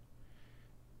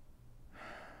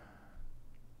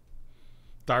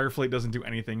 Dire Fleet doesn't do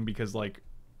anything because, like,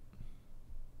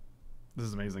 this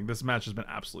is amazing. This match has been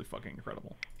absolutely fucking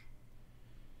incredible.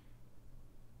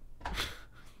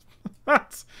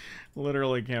 That's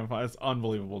literally can't find. It's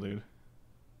unbelievable, dude.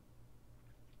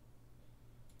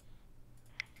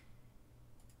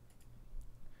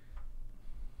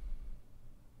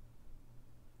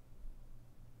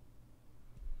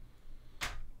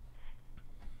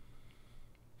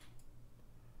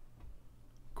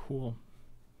 Cool.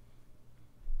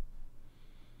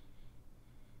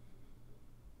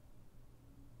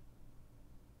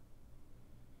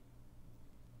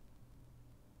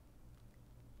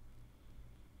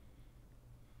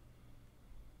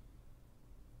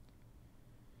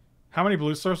 How many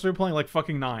blue stars are we playing? Like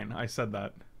fucking 9. I said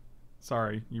that.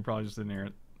 Sorry, you probably just didn't hear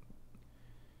it.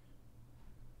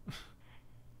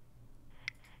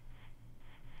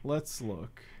 Let's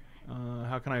look.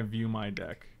 How can I view my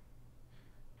deck?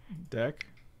 Deck.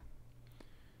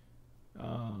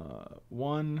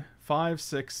 1, 5,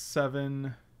 6,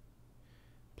 7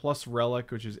 plus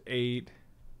relic, which is 8.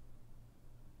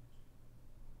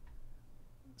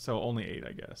 So only 8,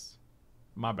 I guess.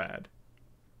 My bad.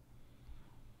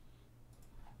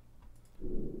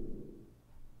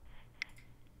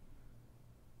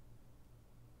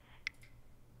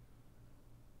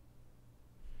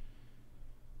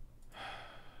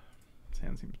 This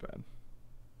hand seems bad.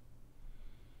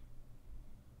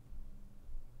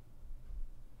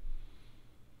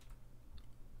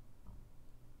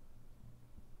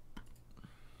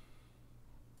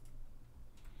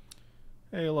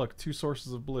 Hey, look, 2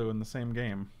 sources of blue in the same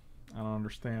game. I don't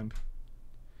understand.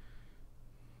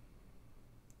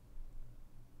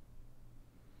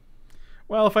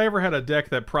 Well, if I ever had a deck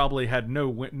that probably had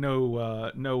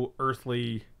no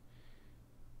earthly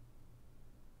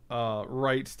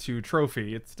right to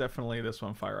trophy, it's definitely this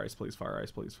one. Fire Ice, please. Fire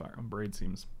Ice, please. Fire. Braid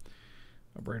seems.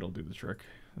 A Braid will do the trick.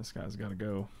 This guy's got to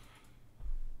go.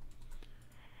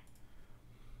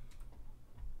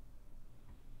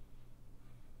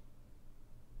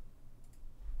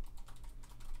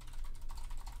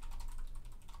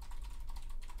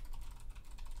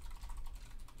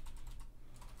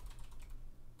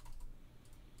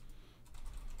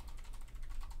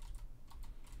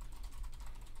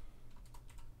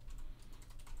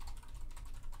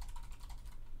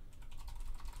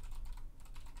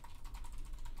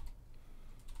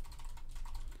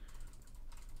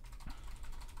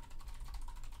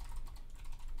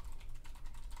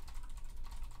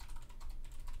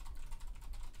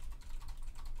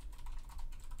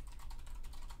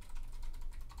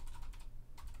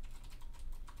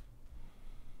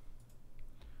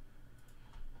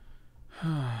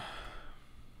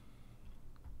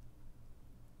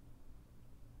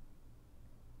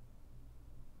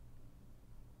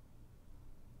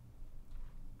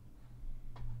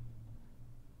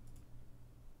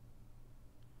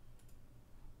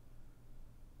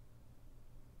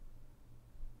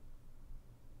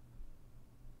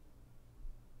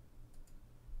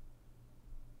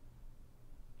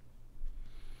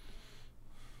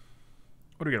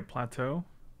 What do we get? A plateau?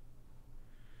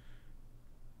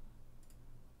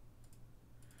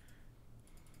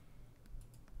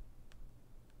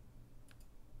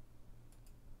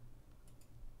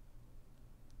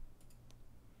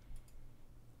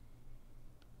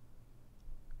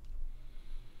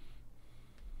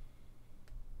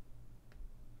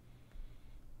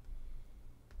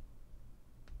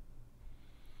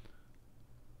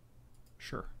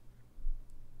 Sure.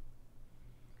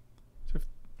 So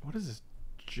what is this?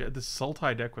 This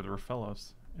Sultai deck with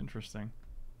Rafellos. Interesting.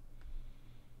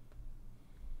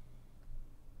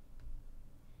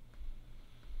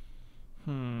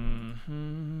 I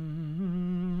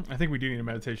think we do need a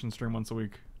meditation stream once a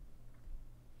week.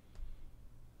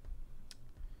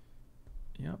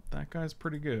 Yep, that guy's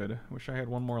pretty good. Wish I had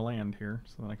one more land here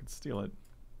so that I could steal it.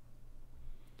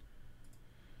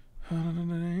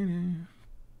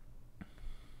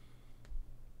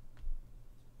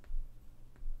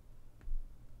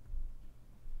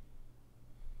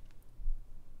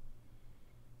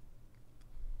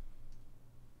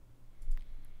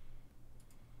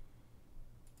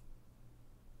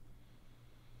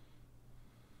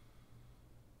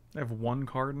 I have 1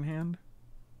 card in hand.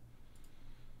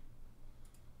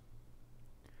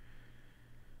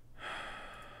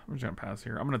 I'm just gonna pass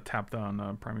here. I'm gonna tap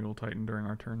down Primeval Titan during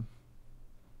our turn.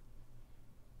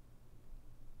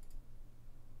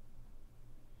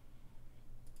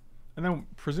 And then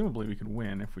presumably we could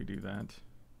win if we do that.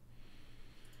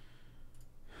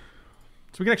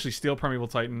 So we can actually steal Primeval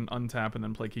Titan, untap, and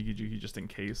then play Kiki Jiki just in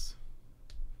case.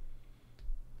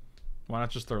 Why not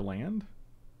just their land?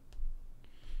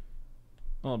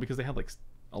 Well, because they had like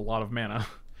a lot of mana.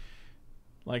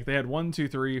 Like they had 1, 2,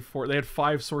 3, 4. They had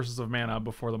 5 sources of mana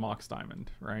before the Mox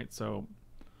Diamond, right? So,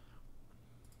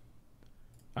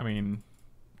 I mean,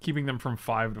 keeping them from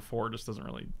 5 to 4 just doesn't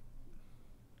really.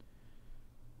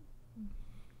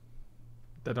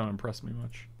 That don't impress me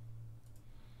much.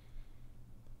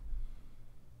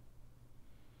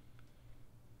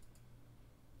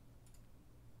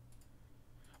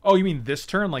 Oh, you mean this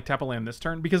turn? Like tap a land this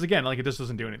turn? Because again, like it just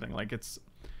doesn't do anything. Like it's,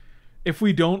 if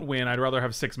we don't win, I'd rather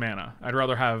have 6 mana. I'd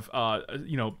rather have,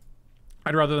 you know,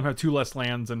 I'd rather them have 2 less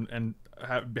lands and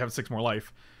have 6 more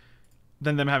life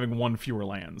than them having 1 fewer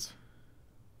lands.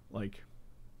 Like,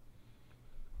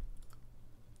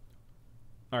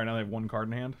 all right, now they have 1 card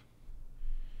in hand.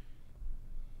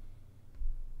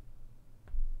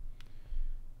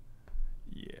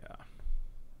 Yeah.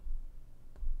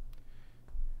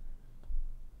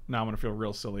 Now I'm gonna feel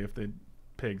real silly if they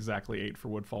pay exactly 8 for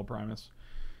Woodfall Primus.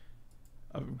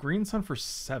 Green Sun for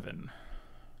 7.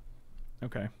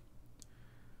 Okay.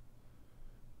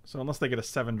 So unless they get a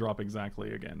 7 drop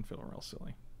exactly, again, feel real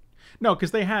silly. No,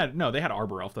 because they had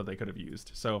Arbor Elf that they could have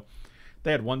used. So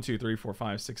they had 1, 2, 3, 4,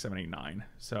 5, 6, 7, 8, 9.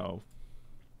 So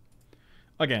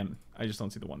again, I just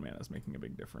don't see the 1 mana as making a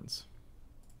big difference.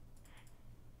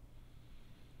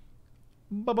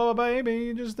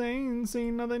 Baby, just ain't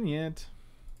seen nothing yet.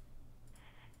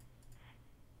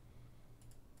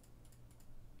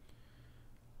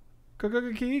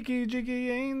 Kiki Jiki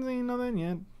ain't seen nothing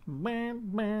yet.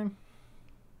 Man.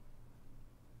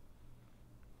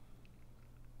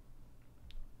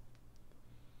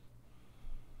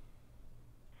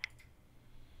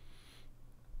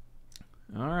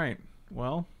 All right.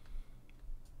 Well.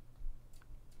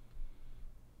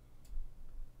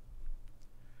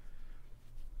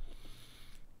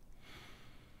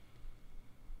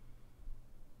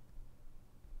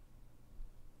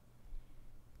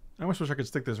 I wish I could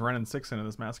stick this Ren and 6 into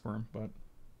this Mask Room, but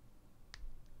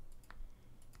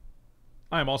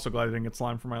I am also glad I didn't get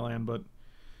slime for my land, but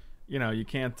you know, you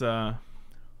can't win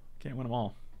them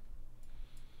all.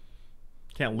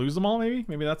 Can't lose them all, maybe?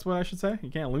 Maybe that's what I should say. You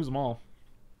can't lose them all.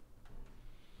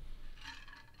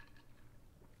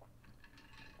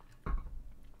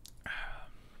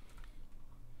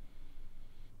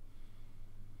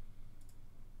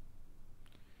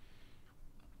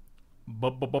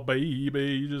 Baby,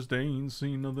 you just ain't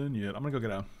seen nothing yet. I'm gonna go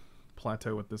get a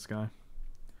plateau with this guy.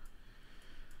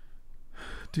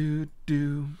 Do.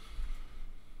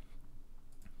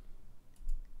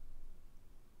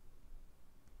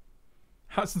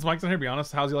 Since Mike's not here, to be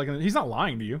honest, how's he liking it? He's not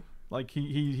lying to you. Like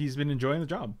he's been enjoying the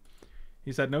job.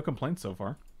 He's had no complaints so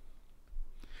far.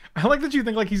 I like that you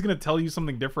think like he's gonna tell you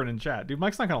something different in chat, dude.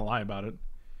 Mike's not gonna lie about it.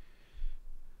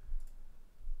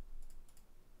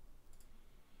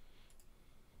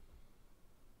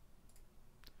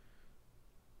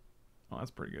 Oh, that's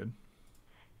pretty good.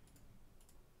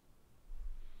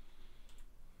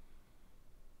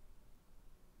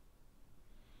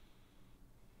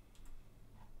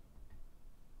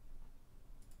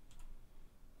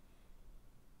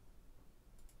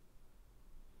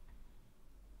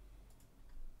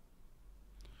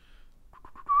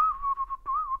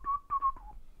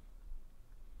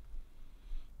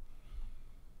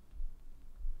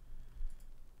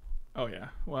 Oh yeah,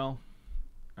 well,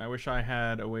 I wish I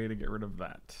had a way to get rid of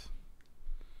that.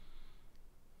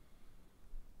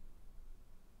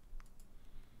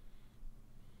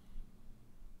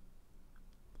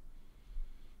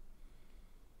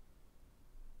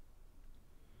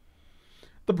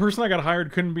 The person I got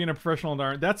hired couldn't be in a professional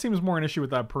environment. That seems more an issue with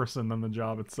that person than the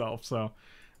job itself, so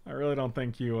I really don't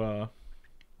think you,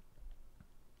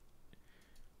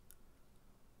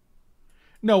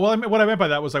 No, well, what I meant by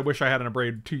that was I wish I had an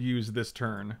Abrade to use this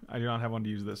turn. I do not have one to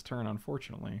use this turn,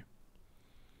 unfortunately.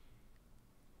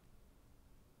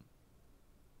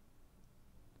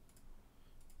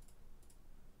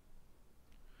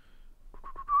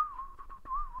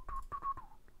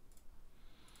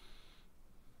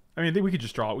 I mean, I think we could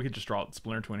just draw it. We could just draw it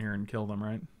Splinter Twin here and kill them,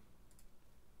 right?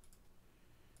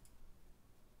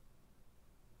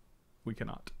 We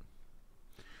cannot.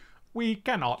 We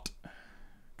cannot.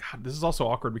 God, this is also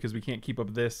awkward because we can't keep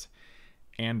up this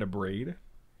and a braid.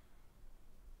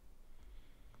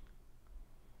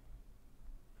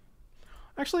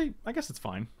 Actually, I guess it's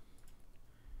fine.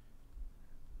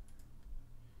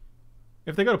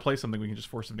 If they go to play something, we can just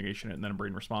force of negation it and then a braid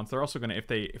in response. They're also gonna if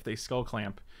they skull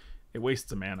clamp, it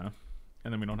wastes a mana,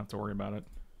 and then we don't have to worry about it.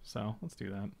 So let's do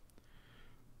that.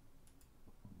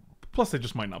 Plus, they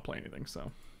just might not play anything,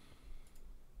 so.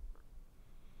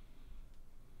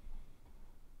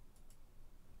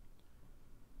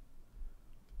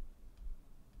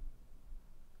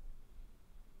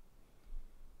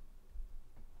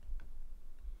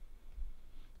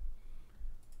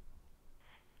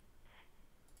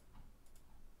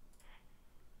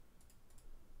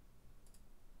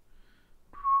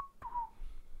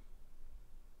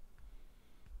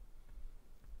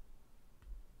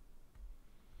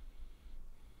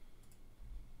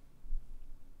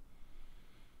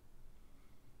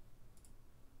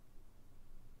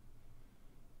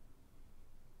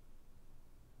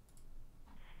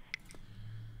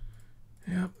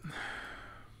 Yep.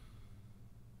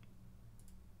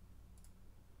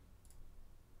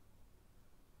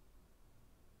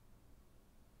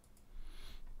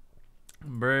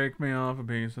 Break me off a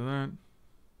piece of that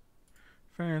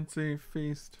fancy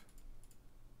feast.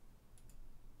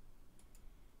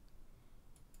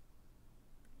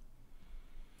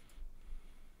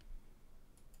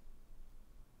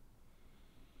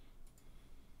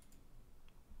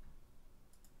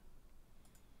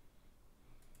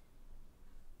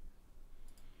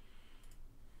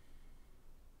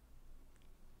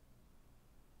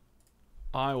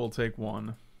 I will take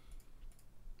one.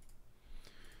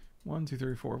 1, 2,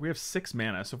 3, 4. We have 6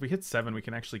 mana, so if we hit 7, we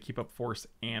can actually keep up Force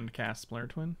and cast Splinter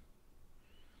Twin.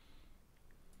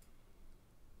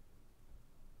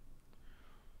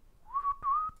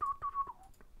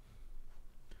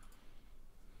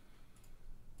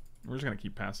 We're just going to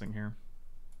keep passing here.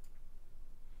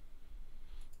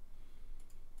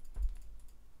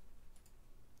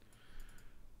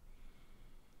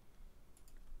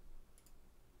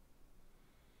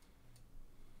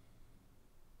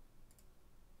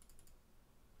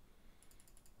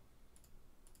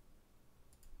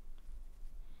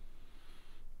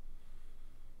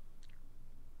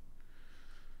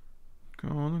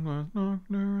 Golden glass knock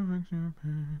never makes your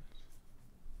pants.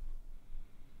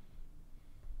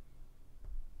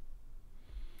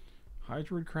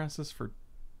 Hydroid Crassus for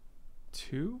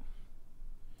 2?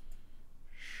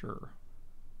 Sure.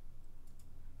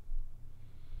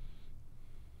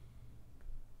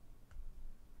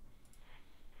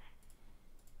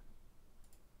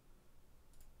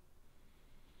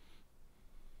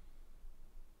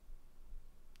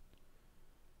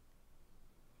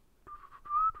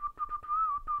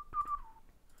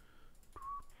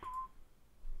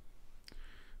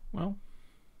 Well,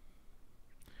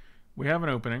 we have an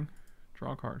opening.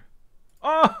 Draw a card.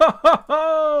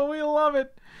 Oh, we love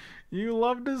it. You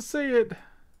love to see it.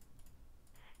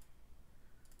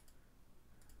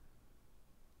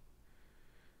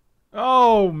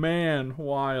 Oh, man.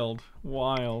 Wild.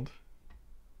 Wild.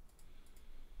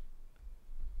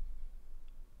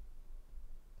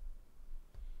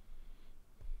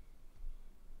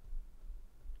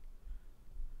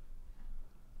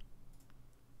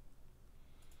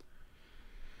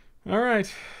 All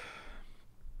right.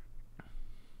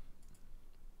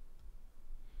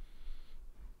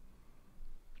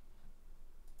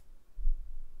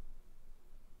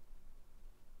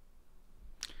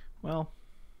 Well,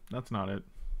 that's not it.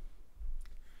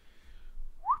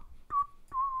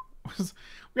 We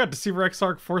got Deceiver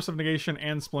Exarch, Force of Negation,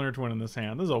 and Splinter Twin in this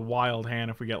hand. This is a wild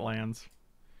hand if we get lands.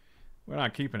 We're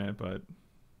not keeping it, but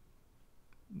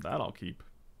that I'll keep.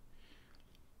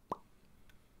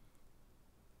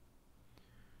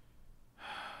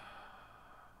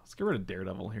 Let's get rid of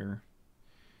Daredevil here.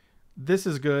 This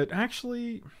is good.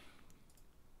 Actually,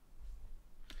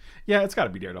 yeah, it's got to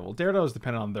be Daredevil. Daredevil is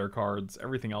dependent on their cards.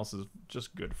 Everything else is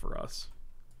just good for us.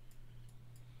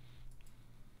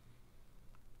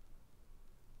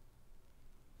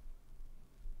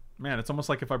 Man, it's almost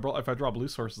like if I draw blue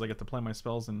sources, I get to play my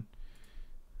spells and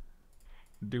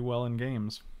do well in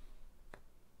games.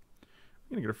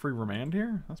 I'm gonna get a free remand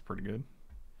here. That's pretty good.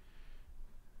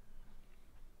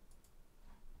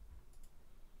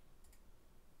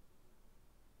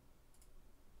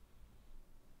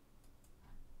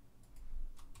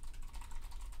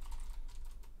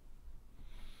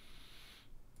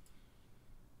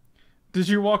 Did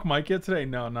you walk Mike yet today?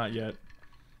 No, not yet.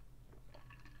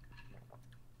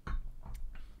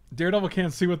 Daredevil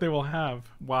can't see what they will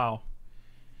have. Wow.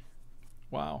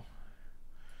 Wow.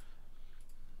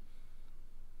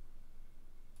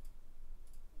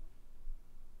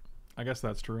 I guess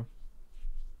that's true.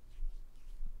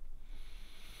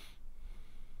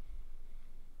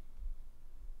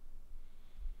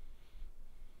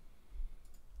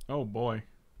 Oh boy.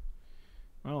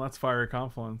 Well, that's Fiery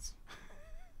Confluence.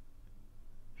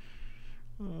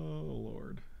 Oh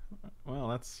Lord. Well,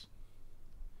 that's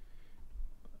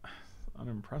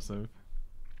unimpressive.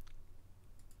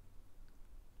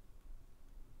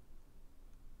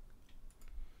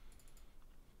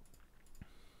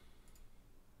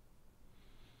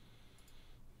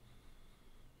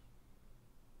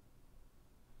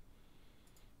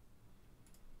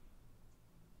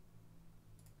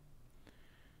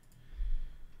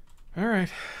 All right,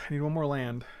 I need one more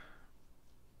land.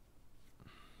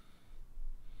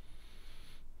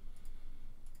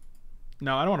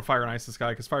 No, I don't want to Fire and Ice this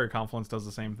guy because Fire Confluence does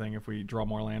the same thing if we draw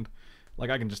more land. Like,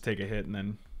 I can just take a hit and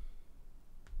then...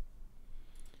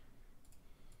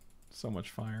 So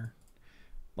much fire.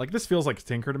 Like, this feels like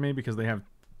Tinker to me because they have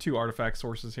 2 artifact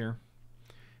sources here.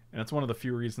 And it's one of the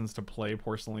few reasons to play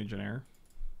Porcelain Legionnaire.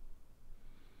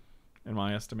 In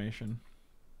my estimation.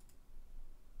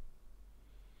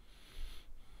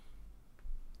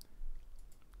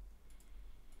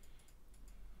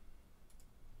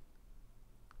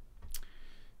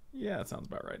 Yeah, that sounds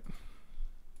about right.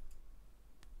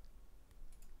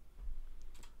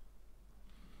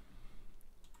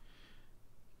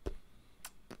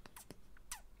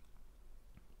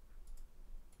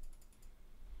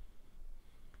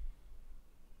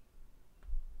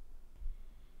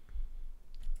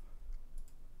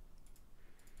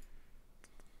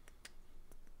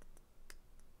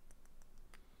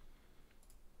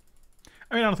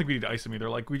 I mean, I don't think we need to ice him either.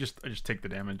 Like, I just take the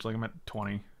damage. Like, I'm at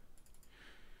 20.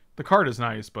 The card is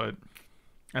nice, but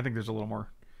I think there's a little more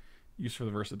use for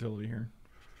the versatility here.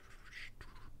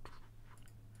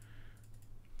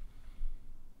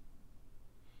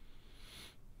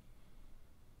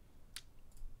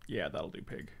 Yeah, that'll do,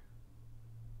 pig.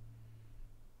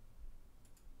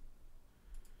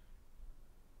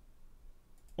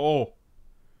 Oh.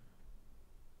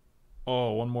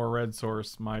 Oh, one more red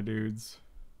source, my dudes.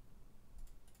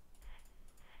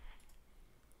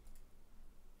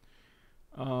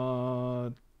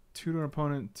 Two to an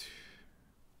opponent.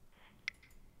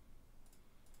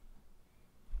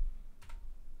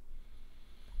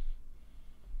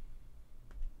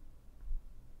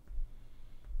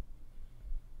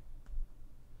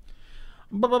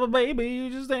 Baby, you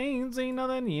just ain't seen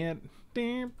nothing yet.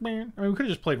 I mean, we could have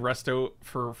just played Resto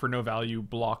for no value,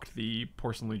 blocked the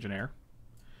Porcelain Legionnaire.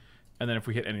 And then if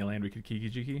we hit any land, we could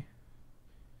Kiki Jiki.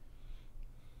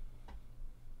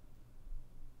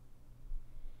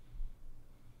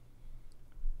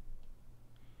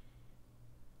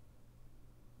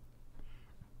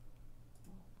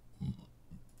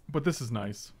 But this is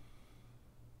nice.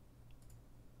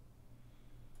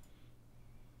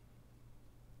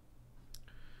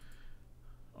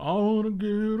 I wanna get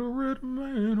a red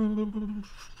man.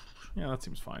 Yeah, that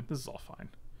seems fine. This is all fine.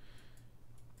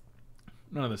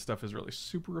 None of this stuff is really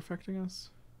super affecting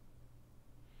us.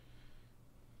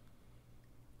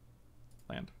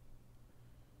 Land.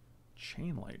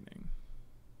 Chain Lightning.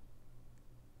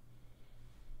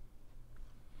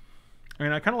 I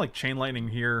mean, I kind of like Chain Lightning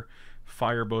here.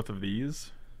 Fire both of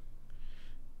these.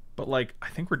 But, like, I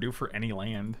think we're due for any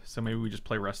land. So maybe we just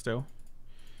play Resto.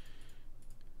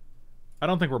 I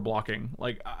don't think we're blocking.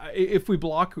 Like, if we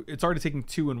block, it's already taking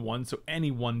 2 and 1. So any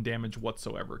 1 damage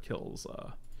whatsoever kills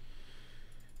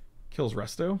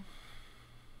Resto.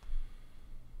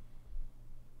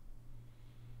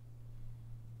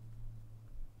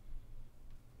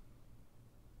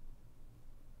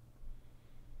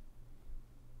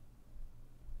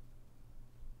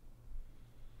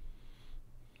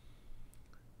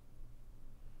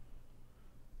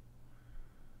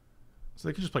 So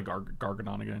they could just play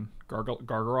Gargadon again.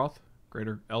 Gargaroth?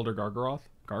 Greater Elder Gargaroth?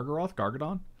 Gargaroth?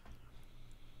 Gargadon?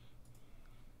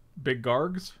 Big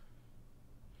Gargs?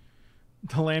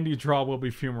 The land you draw will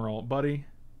be Fumarole. Buddy.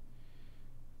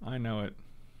 I know it.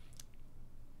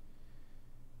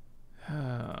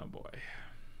 Oh, boy.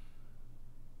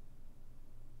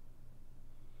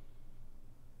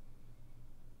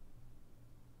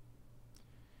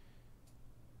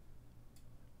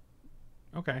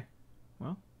 Okay.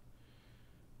 Well.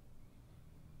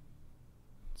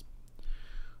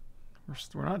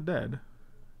 We're not dead.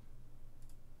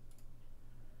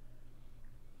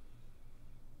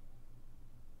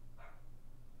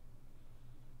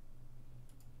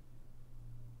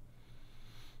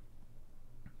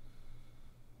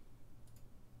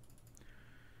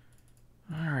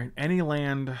 Alright, any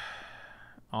land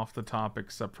off the top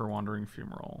except for Wandering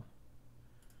Fumarole.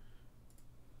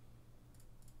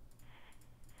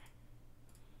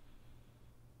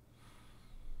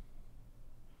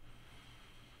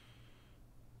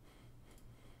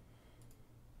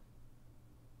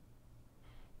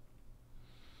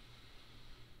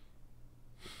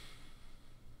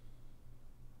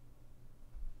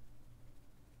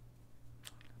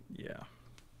 Yeah.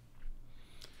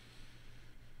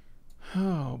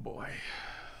 Oh boy.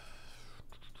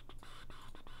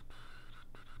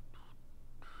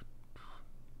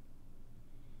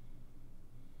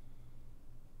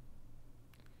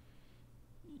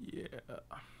 Yeah.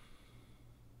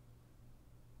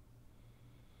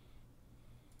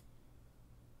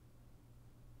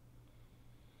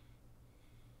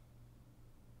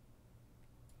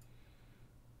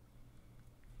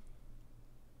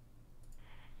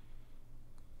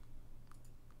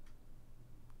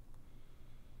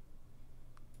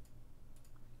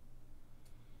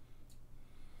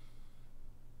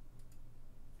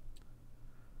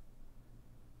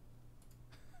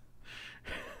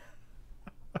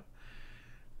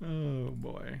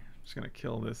 Just gonna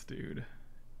kill this dude.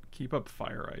 Keep up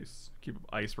fire ice. Keep up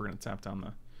ice. We're gonna tap down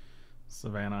the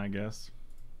savannah, I guess.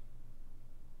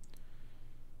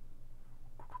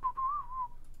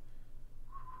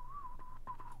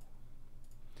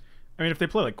 I mean, if they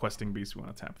play like questing beast, we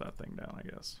want to tap that thing down, I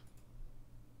guess.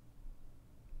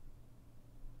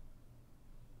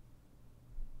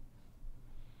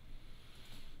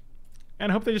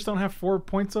 And I hope they just don't have 4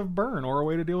 points of burn or a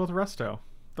way to deal with resto.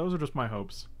 Those are just my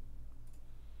hopes.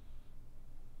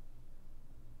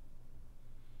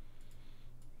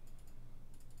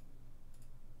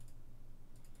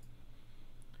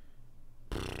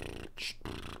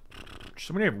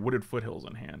 Somebody have wooded foothills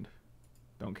in hand.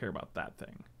 Don't care about that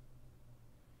thing.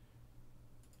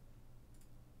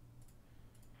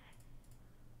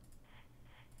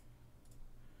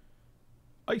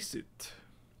 Ice it.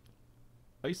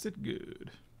 Ice it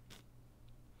good.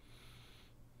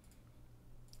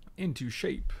 Into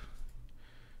shape.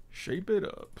 Shape it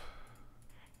up.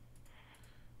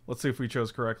 Let's see if we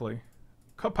chose correctly.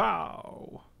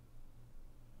 Kapow!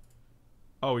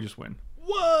 Oh, we just win.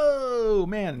 Whoa!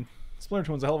 Man, Splinter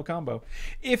Twin's a hell of a combo.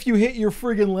 If you hit your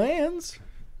friggin' lands.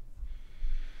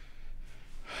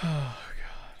 Oh,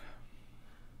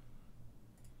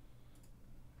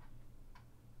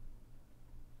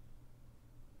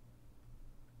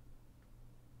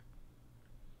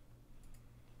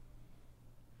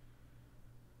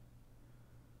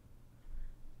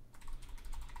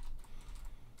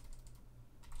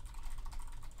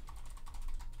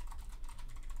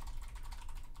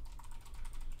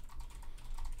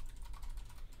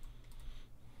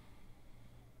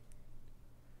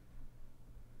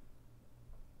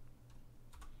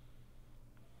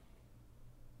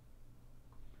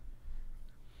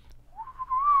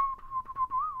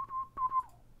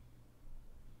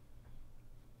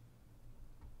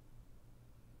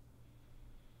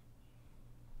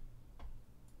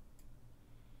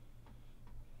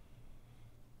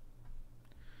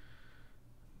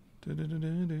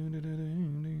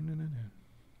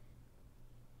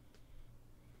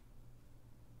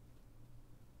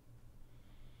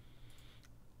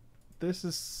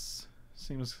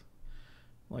 seems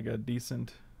like a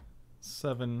decent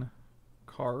 7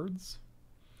 cards.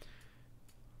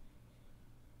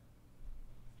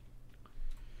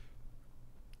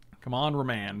 Come on,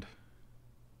 remand.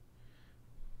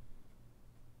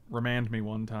 Remand me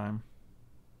one time.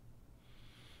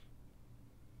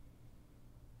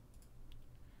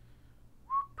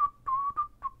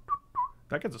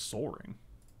 That gets a soul ring.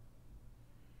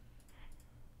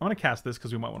 I'm going to cast this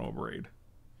because we might want to overraid.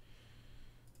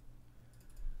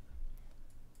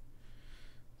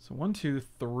 So 1, 2,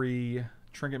 3.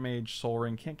 Trinket Mage, Soul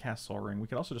Ring. Can't cast Soul Ring. We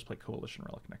could also just play Coalition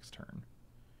Relic next turn.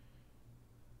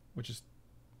 Which is...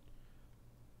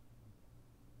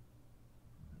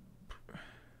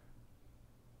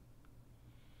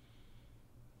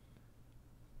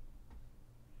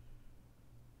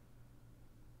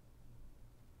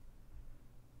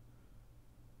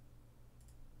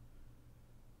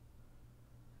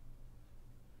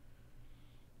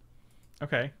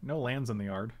 Okay, no lands in the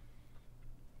yard.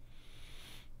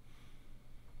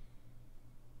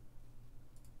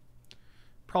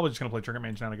 Probably just going to play Trinket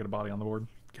Mage now to get a body on the board.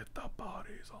 Get the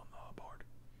bodies on the board.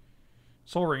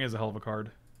 Soul Ring is a hell of a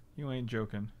card. You ain't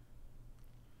joking.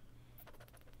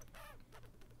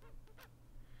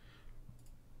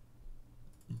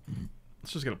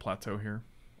 Let's just get a plateau here.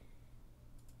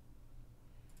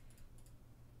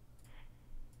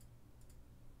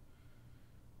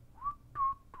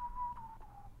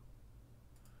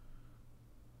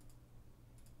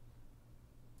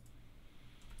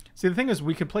 See, the thing is,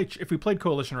 we could play... If we played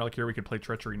Coalition Relic here, we could play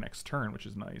Treachery next turn, which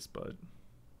is nice, but...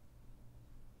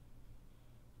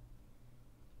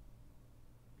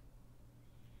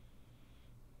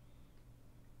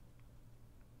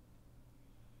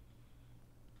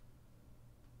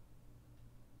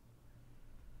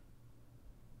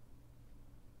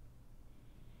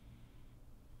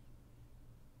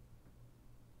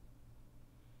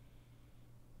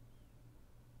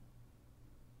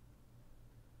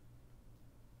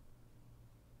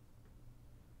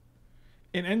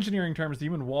 In engineering terms, the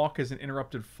human walk is an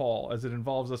interrupted fall, as it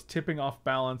involves us tipping off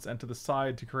balance and to the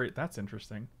side to create... That's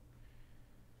interesting.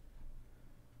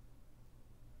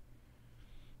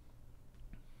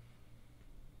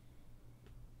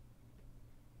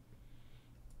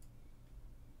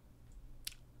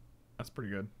 That's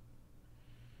pretty good.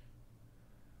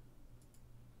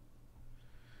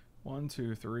 1,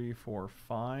 2, 3, 4,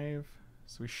 5.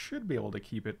 So we should be able to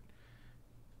keep it...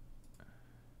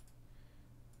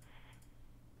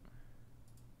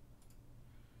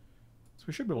 So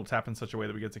we should be able to tap in such a way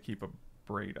that we get to keep a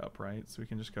braid up, right? So we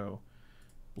can just go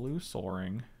blue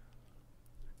soaring.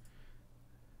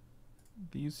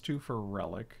 These two for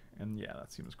relic. And yeah,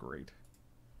 that seems great.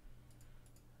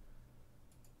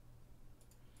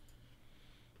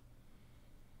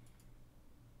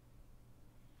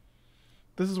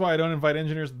 This is why I don't invite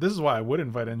engineers. This is why I would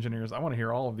invite engineers. I want to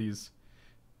hear all of these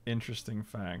interesting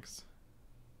facts.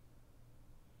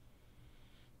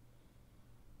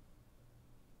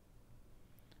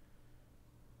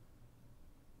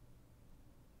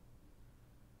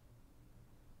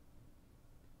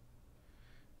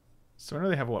 So I know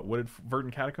they have what? Wooded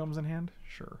verdant catacombs in hand?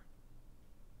 Sure.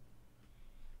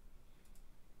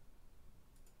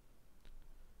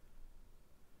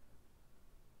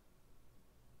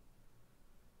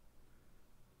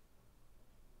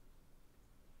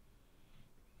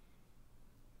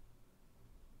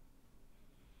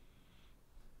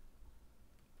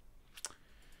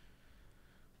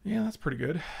 Yeah, that's pretty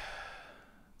good.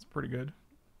 That's pretty good.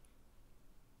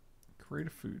 Create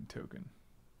a food token.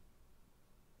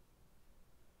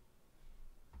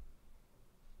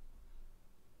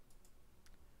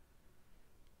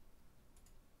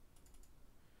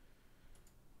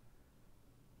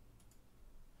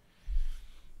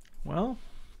 Well,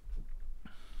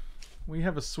 we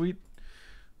have a sweet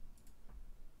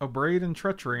Abrade and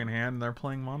Treachery in hand, and they're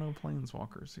playing mono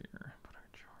planeswalkers here. Put our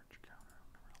charge counter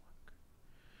on the relic.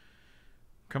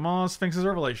 Come on, Sphinx's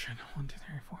Revelation. 1, 2,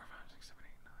 3, 4, 5, 6, 7,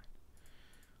 8, 9.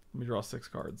 Let me draw 6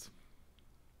 cards.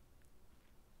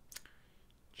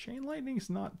 Chain Lightning's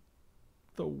not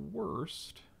the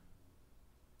worst.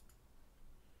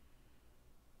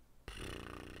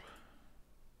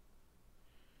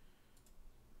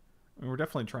 I mean, we're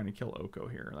definitely trying to kill Oko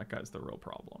here. That guy's the real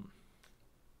problem.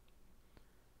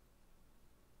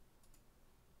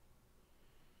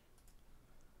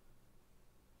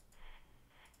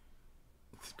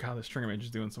 God, this String Mage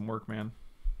is doing some work, man.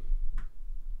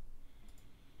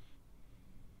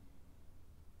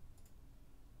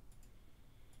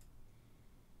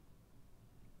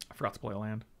 I forgot to play a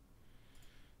land.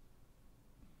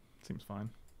 Seems fine.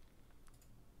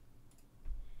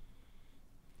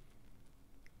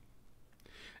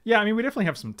 Yeah, I mean, we definitely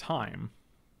have some time.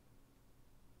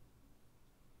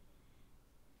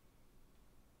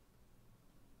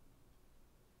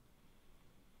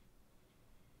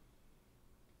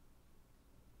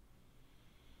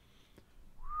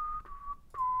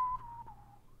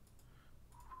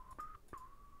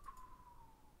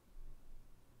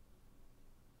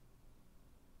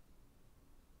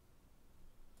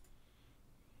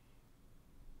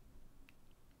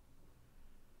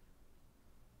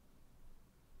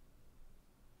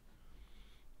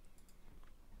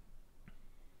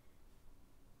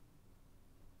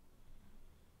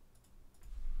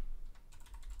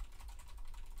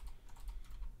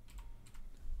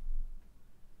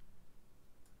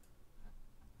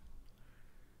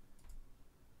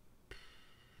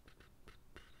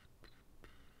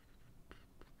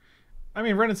 I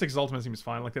mean, Ren and 6 Ultimate seems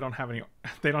fine. Like they don't have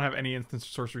any instant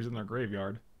sorceries in their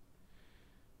graveyard.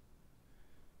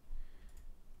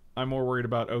 I'm more worried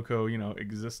about Oko, you know,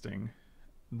 existing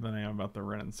than I am about the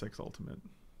Ren and 6 Ultimate.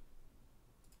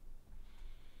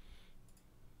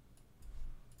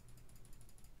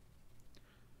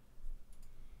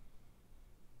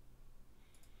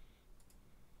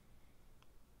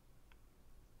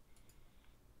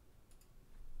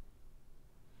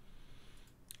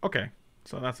 Okay,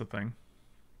 so that's the thing.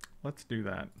 Let's do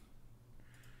that.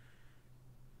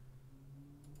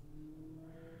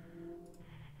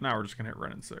 Now we're just gonna hit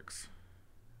Ren and 6.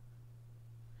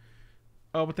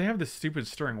 Oh, but they have this stupid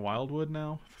Stirring Wildwood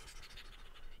now.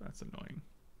 That's annoying.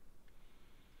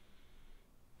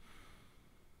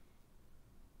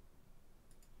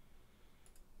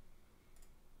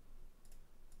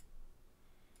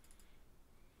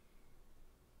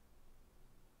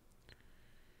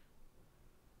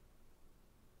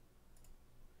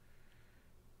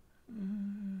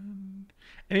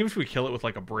 And even if we kill it with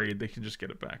like a braid, they can just get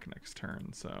it back next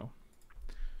turn, so.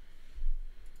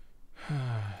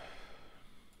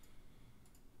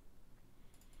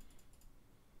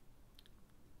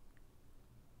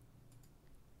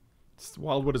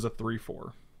 Wildwood is a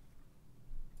 3/4.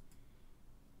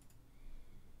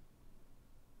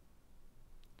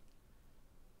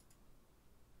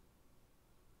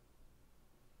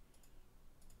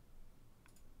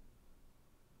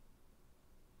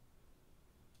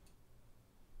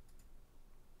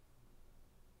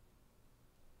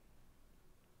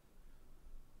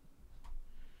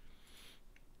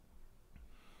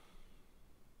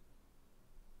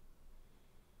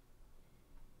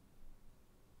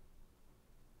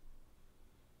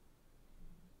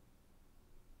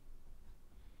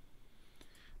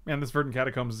 Man, this Verdant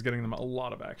Catacombs is getting them a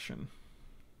lot of action.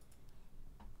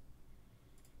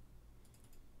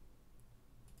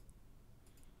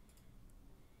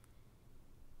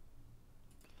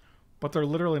 But they're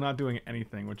literally not doing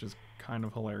anything, which is kind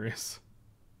of hilarious.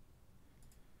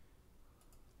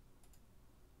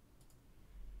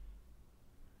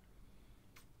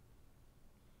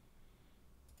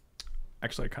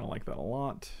 Actually, I kind of like that a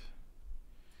lot.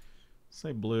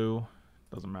 Say blue.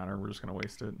 Doesn't matter. We're just going to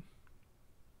waste it.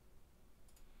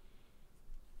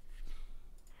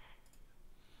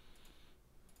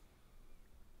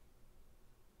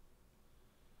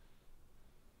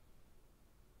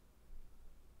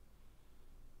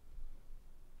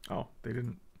 Oh, they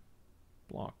didn't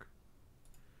block.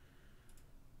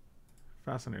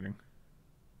 Fascinating.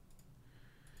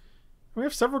 We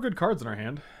have several good cards in our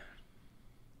hand.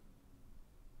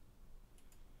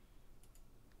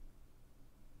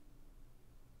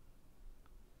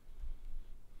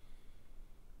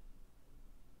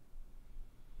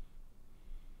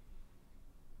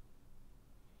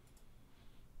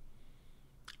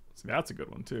 See, that's a good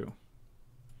one too.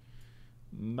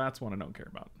 That's one I don't care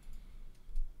about.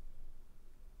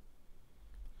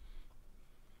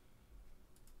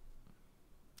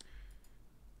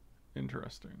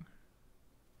 Interesting.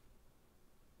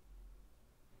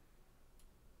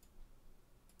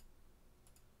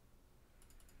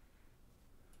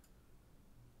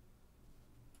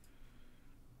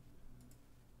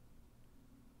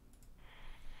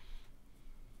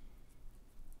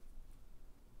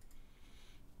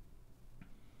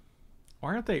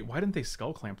 Why didn't they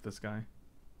skull clamp this guy?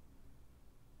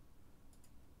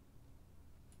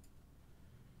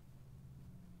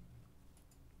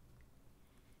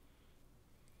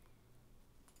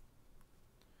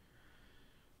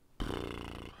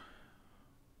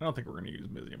 I don't think we're going to use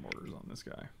Mizium Orders on this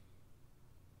guy.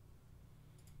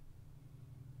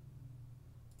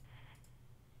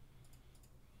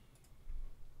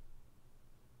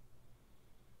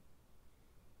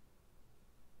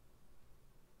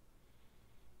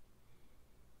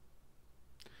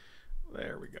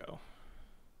 There we go.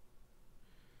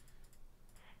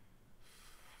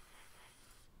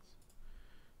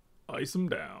 Ice him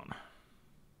down.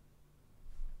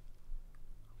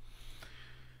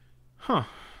 Huh.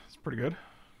 That's pretty good.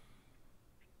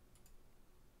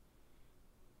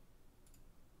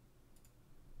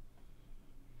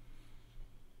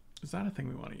 Is that a thing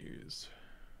we want to use?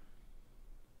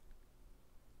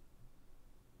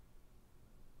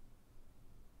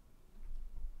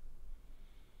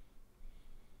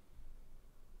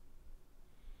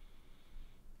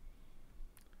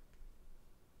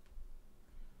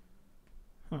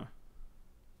 Huh.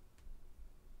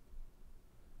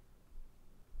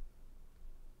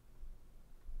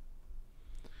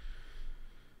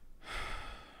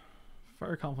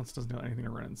 Fire Confluence doesn't do anything to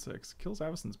run in 6. Kills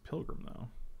Avacyn's Pilgrim, though.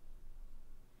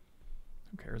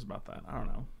 Who cares about that? I don't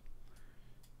know.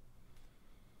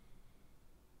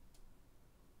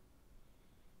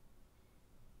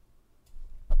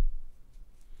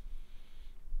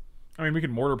 I mean, we can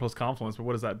Mortar plus Confluence, but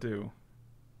what does that do?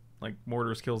 Like,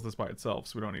 Mortars kills this by itself,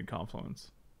 so we don't need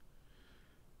Confluence.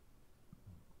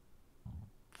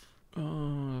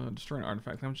 Destroy an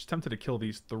artifact. I'm just tempted to kill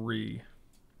these 3.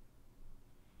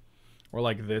 Or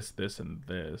like this, this, and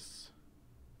this.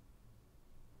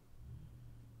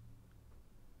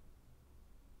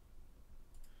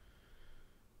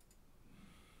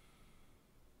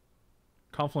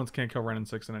 Confluence can't kill Ren and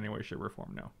 6 in any way, shape, or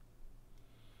form, no.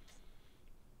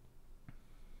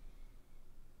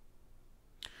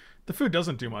 The food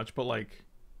doesn't do much, but like...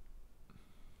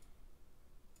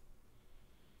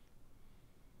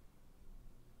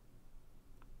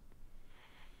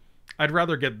 I'd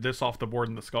rather get this off the board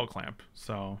than the Skull Clamp,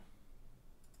 so...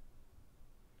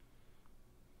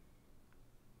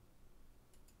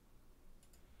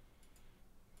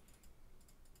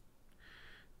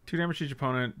 Two damage to each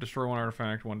opponent, destroy 1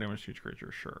 artifact, 1 damage to each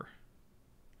creature, sure.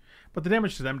 But the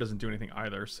damage to them doesn't do anything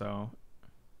either, so...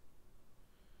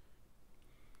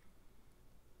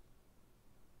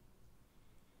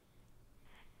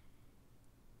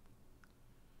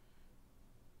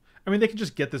 I mean, they can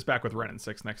just get this back with Ren and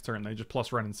 6 next turn. They just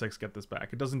plus Ren and 6 get this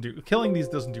back. It doesn't do... Killing these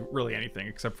doesn't do really anything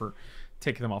except for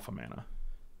taking them off of mana.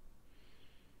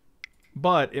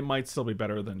 But it might still be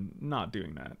better than not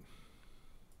doing that.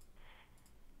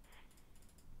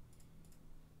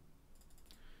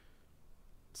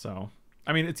 So,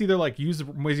 I mean, it's either like use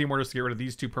Mizium Mortars to get rid of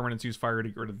these 2 permanents, use Fire to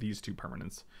get rid of these 2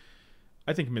 permanents.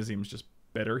 I think Mizium's just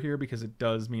better here because it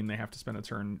does mean they have to spend a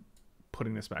turn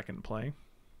putting this back into play.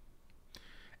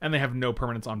 And they have no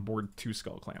permanents on board to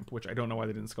Skull Clamp, which I don't know why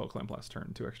they didn't Skull Clamp last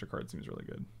turn. 2 extra cards seems really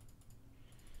good.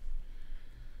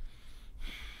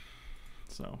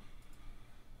 So.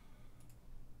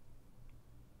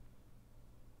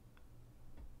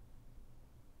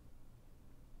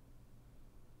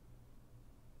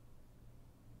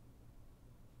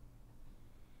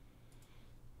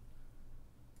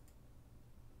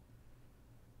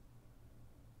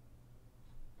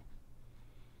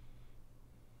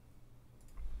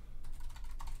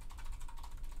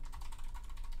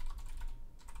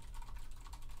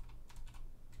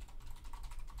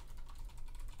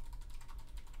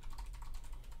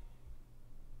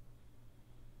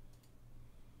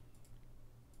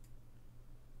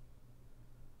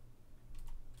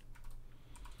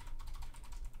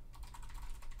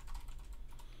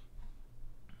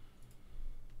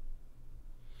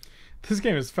 This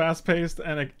game is fast-paced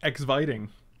and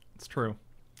exciting. It's true.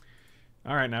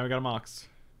 All right, now we got a Mox.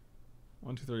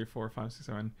 1, 2, 3, 4, 5, 6,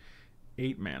 7,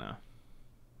 8 mana.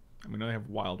 And we know they have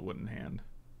Wildwood in hand.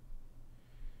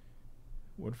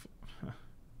 Wood.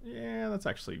 Yeah, that's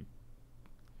actually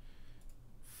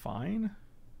fine.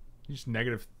 Just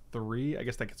 -3. I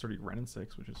guess that gets rid of Ren and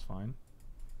 6, which is fine.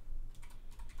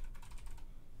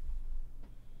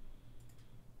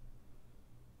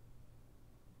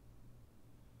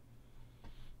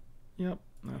 Yep,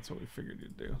 that's what we figured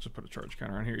you'd do. Let's just put a charge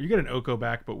counter on here. You get an Oko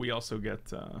back, but we also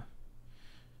get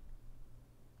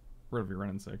rid of your Ren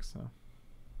and 6, so.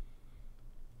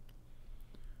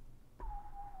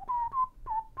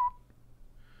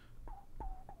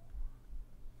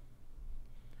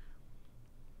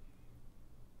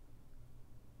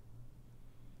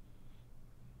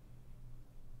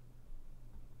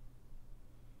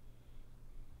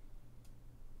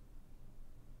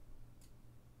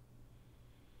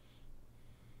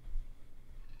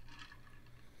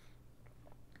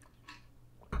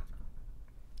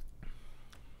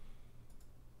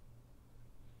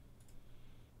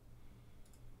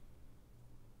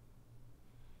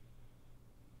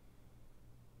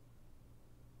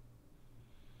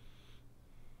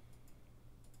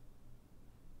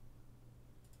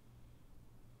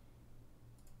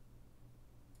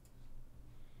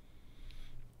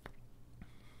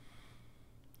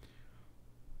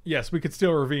 Yes, we could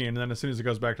steal Ravine, and then as soon as it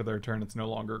goes back to their turn, it's no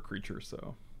longer a creature,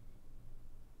 so.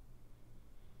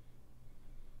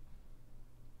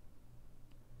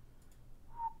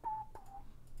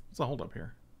 What's the hold up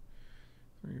here?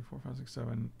 3, 4, 5, 6,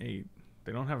 7, 8.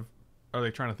 They don't have. Are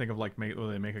they trying to think of like will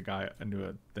they make a guy into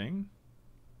a thing?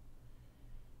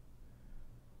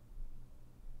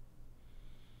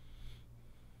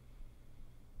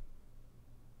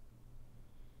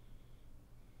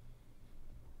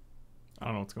 I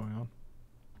don't know what's going on.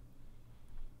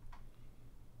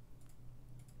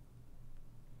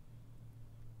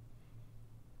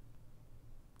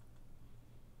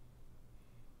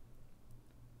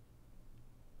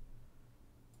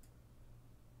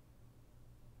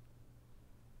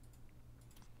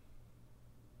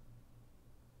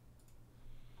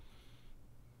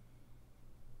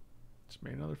 Just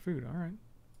made another food. All right.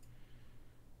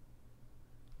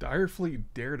 Direfleet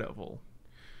Daredevil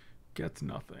gets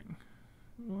nothing.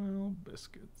 Well,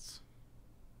 biscuits.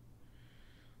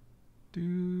 Do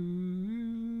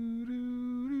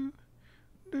do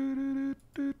do do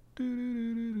do do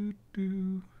do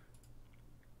do.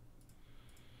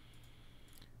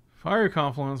 Fire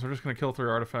Confluence. We're just gonna kill 3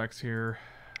 artifacts here.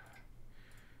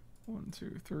 1,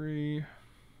 2, 3.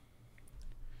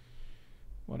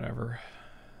 Whatever.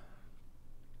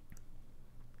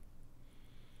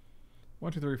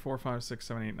 1, 2, 3, 4, 5, 6,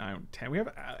 7, 8, 9, 10. We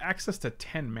have access to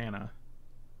 10 mana.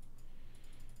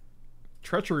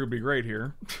 Treachery would be great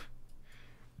here.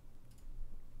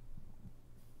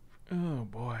 Oh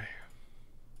boy.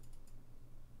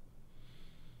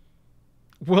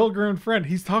 Well-grown friend.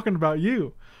 He's talking about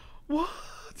you. What?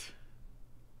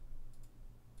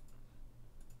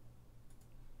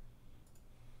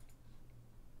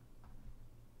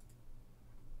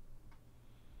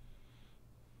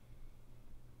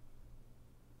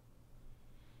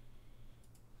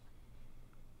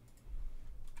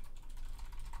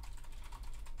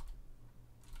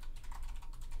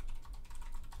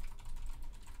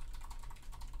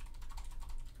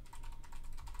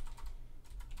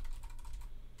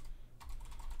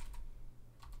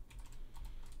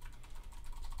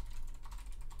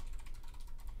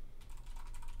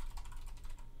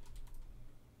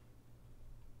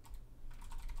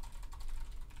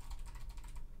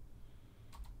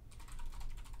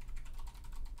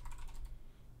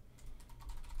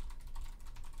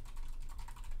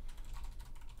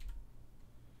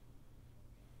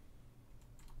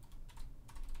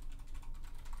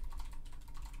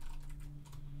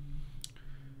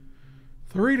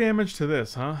 3 damage to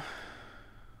this, huh?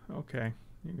 Okay,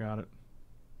 you got it.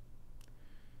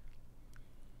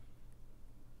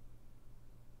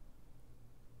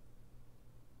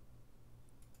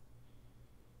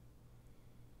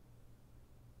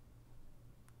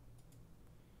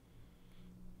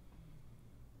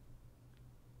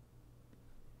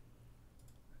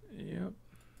 Yep.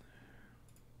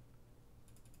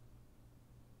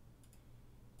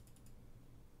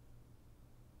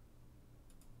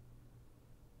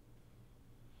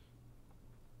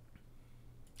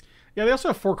 Yeah, they also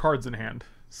have 4 cards in hand.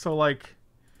 So, like,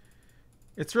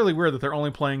 it's really weird that they're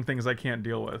only playing things I can't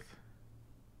deal with.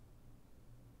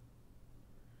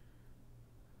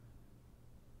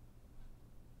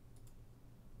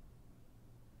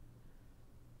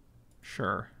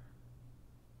 Sure.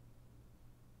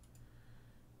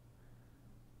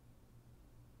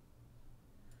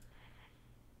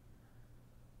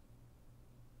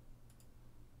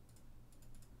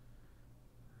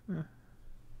 Eh.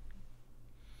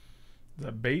 Is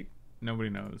that bait? Nobody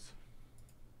knows.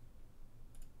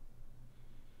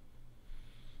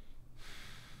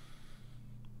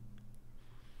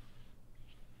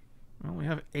 Well, we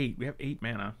have 8. We have 8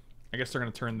 mana. I guess they're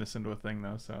going to turn this into a thing,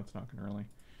 though, so it's not going to really...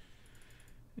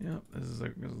 Yep, this is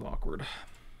awkward.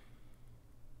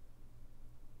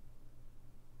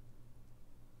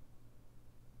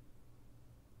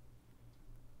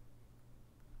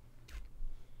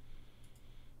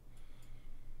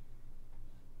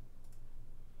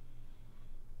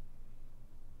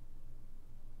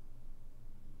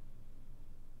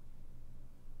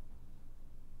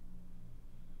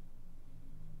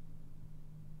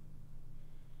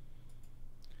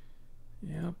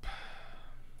 Yep.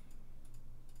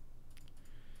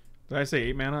 Did I say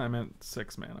 8 mana? I meant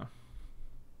 6 mana.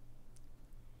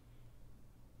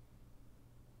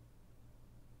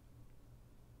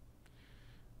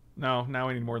 No, now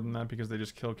we need more than that because they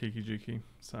just kill Kiki Jiki.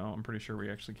 So I'm pretty sure we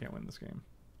actually can't win this game.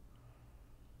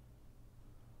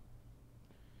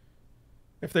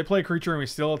 If they play a creature and we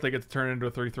steal it, they get to turn it into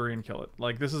a 3/3 and kill it.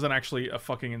 Like, this isn't actually a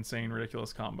fucking insane,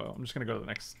 ridiculous combo. I'm just going to go to the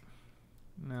next...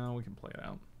 No, we can play it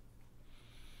out.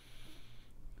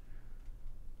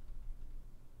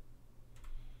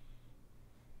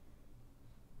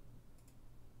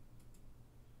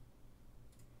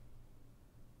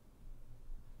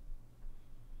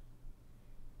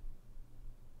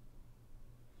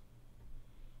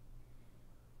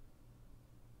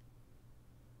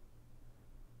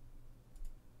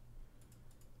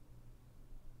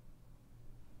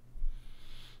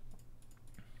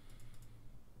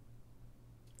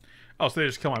 Oh, so they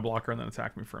just kill my blocker and then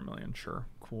attack me for 1,000,000. Sure.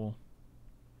 Cool.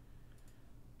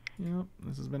 Yep,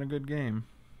 this has been a good game.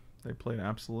 They played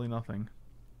absolutely nothing.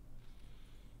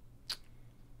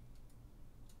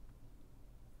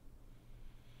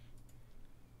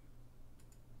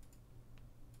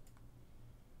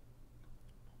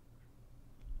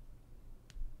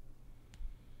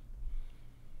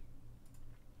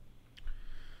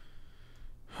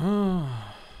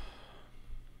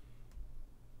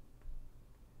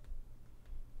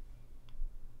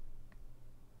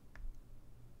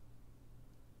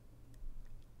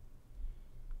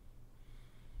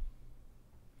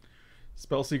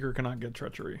 Spellseeker cannot get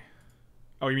treachery.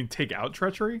 Oh, you mean take out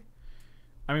treachery?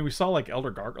 I mean, we saw like Elder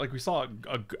Garg, like we saw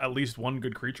at least one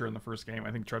good creature in the first game.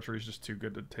 I think treachery is just too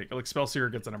good to take. Like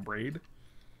Spellseeker gets an Abrade.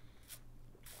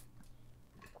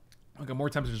 Like I'm more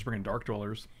tempted to just bring in Dark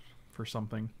Dwellers for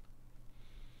something.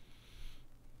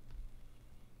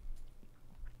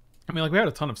 I mean, like we had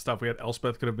a ton of stuff. We had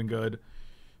Elspeth could have been good.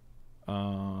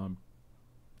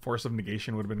 Force of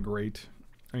Negation would have been great.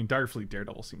 I mean, Direfleet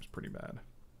Daredevil seems pretty bad.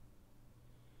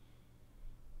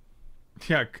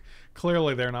 Yeah,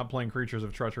 clearly they're not playing creatures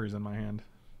of treacheries in my hand.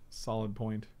 Solid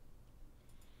point.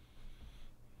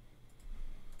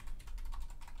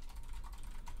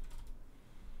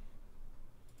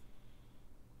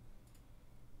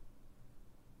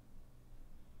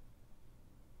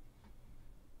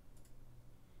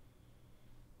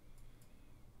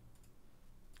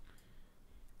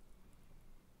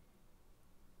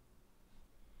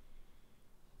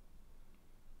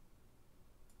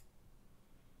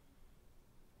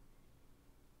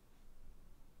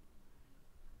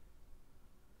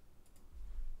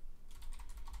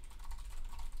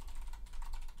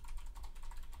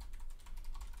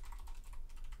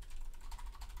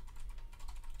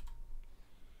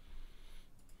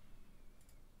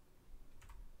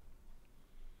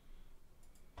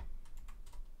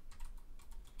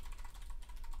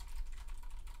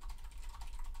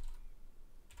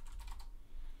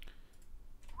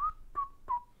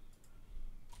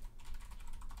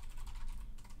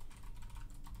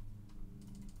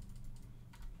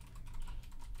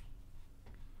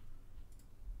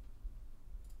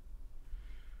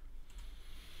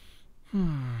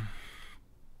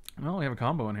 Well, we have a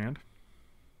combo in hand.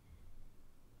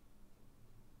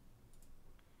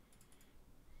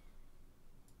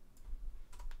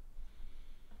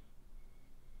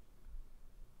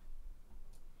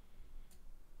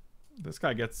 This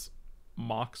guy gets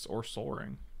Mox or Soul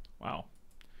Ring. Wow.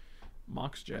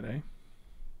 Mox Jet, eh?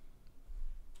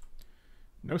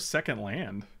 No second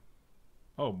land.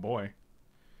 Oh boy.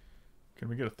 Can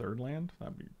we get a third land?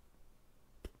 That'd be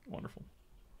wonderful.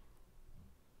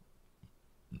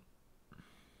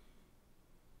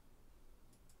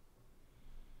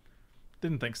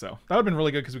 Didn't think so. That would have been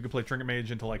really good because we could play Trinket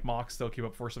Mage into like Mox, still keep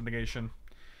up Force of Negation.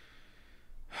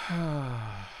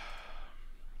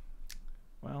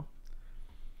 Well.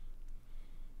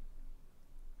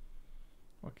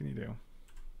 What can you do?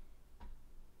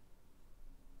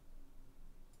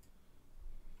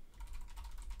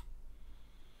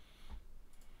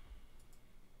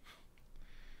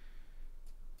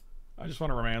 I just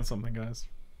want to romance something, guys.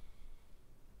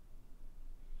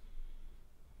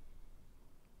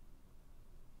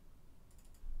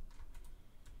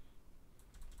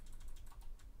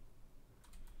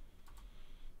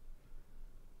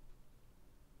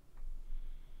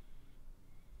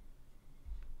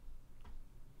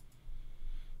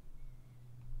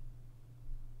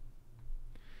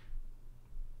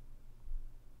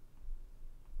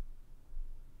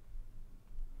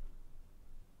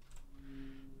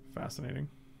 Fascinating.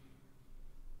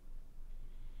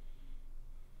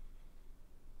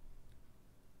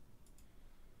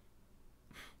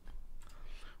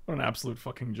 What an absolute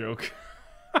fucking joke.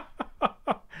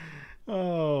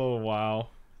 Oh, wow.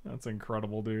 That's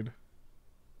incredible, dude.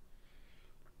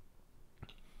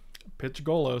 Pitch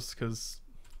Golos, because...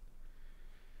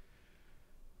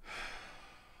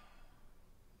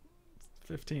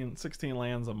 16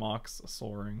 lands, a Mox, a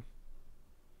Soul Ring.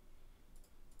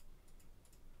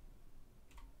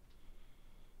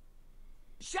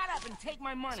 Shut up and take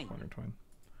my money. Twin.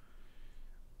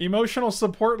 Emotional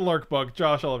support Lurkbug.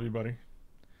 Josh, I love you, buddy.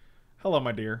 Hello,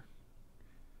 my dear.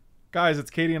 Guys, it's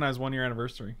Katie and I's 1 year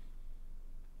anniversary.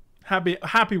 Happy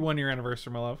 1 year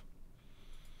anniversary, my love.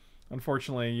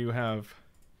 Unfortunately, you have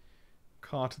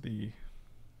caught the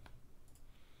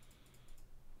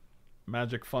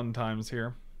magic fun times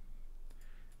here,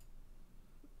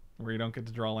 where you don't get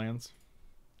to draw lands.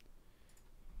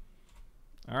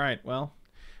 All right, well,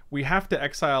 we have to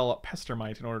exile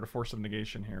Pestermite in order to force some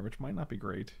negation here, which might not be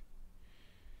great.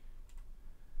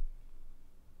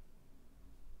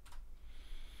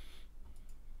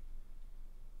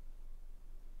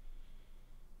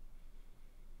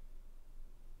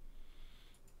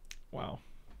 Wow.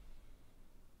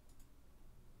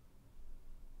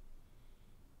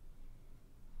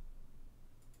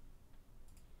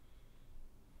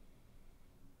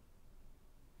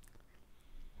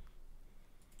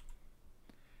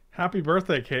 Happy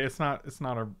birthday, Kate. It's not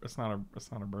a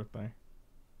birthday.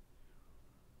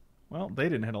 Well, they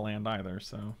didn't hit a land either,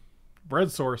 so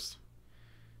red source.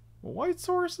 White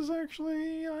source is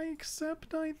actually, I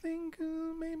accept, I think,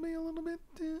 maybe a little bit.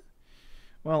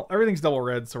 Well, everything's double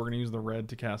red, so we're going to use the red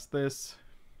to cast this.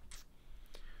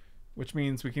 Which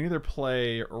means we can either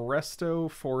play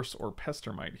Resto, Force, or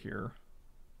Pestermite here.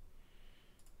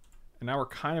 And now we're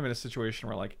kind of in a situation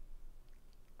where, like,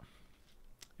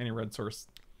 any red source...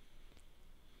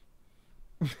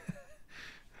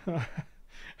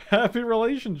 Happy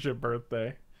relationship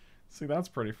birthday. See, that's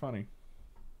pretty funny.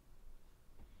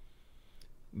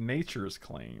 Nature's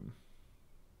Claim.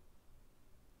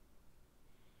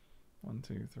 1,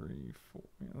 2, 3, 4.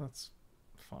 Yeah, that's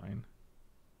fine.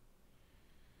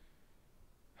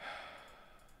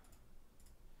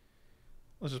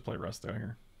 Let's just play Resto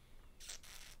here.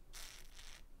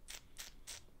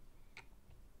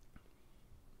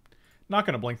 Not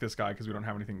going to blink this guy because we don't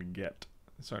have anything to get.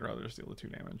 So I'd rather just deal the 2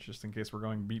 damage just in case we're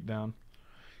going beat down.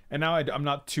 And now I'm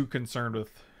not too concerned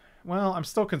with... Well, I'm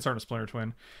still concerned with Splinter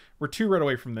Twin. We're 2 red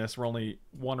away from this. We're only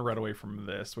 1 red away from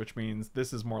this, which means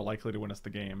this is more likely to win us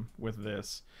the game with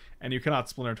this. And you cannot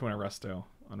Splinter Twin a Resto,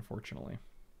 unfortunately.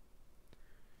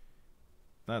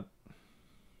 That...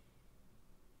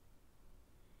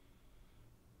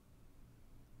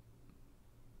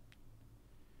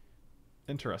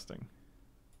 Interesting.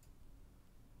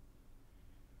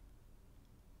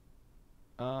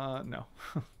 No.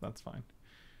 That's fine.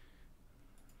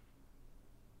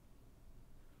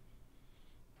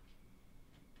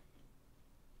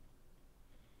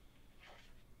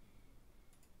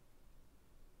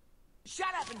 Shut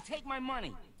up and take my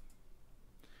money.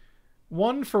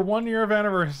 1 for 1 year of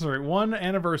anniversary. 1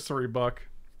 anniversary buck.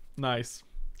 Nice.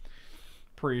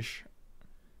 Preach.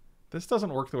 This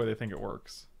doesn't work the way they think it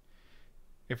works.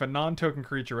 If a non-token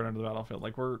creature went into the battlefield,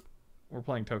 like we're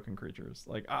playing token creatures.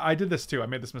 Like I did this too. I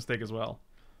made this mistake as well.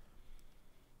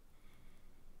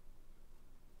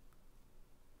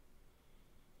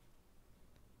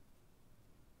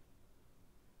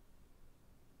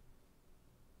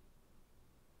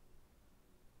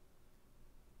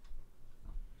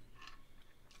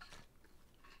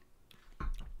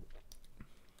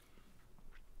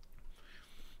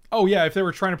 Oh yeah, if they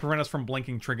were trying to prevent us from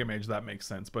blinking Trinket Mage, that makes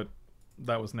sense, but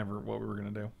that was never what we were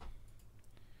gonna do.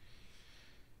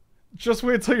 Just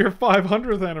wait till your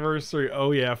 500th anniversary.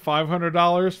 Oh yeah,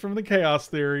 $500 from the Chaos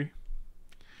Theory.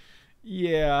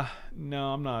 Yeah,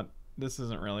 no, I'm not. This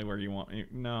isn't really where you want me.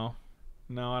 No,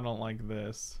 no, I don't like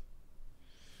this.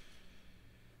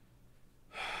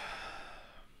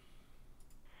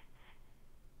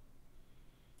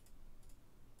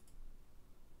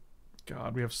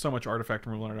 God, we have so much artifact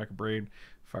removal in our deck. Braid,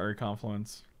 Fiery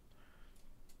Confluence.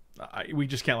 We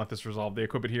just can't let this resolve. They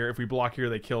equip it here. If we block here,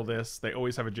 they kill this. They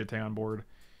always have a Jitte on board.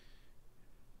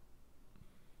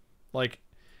 Like,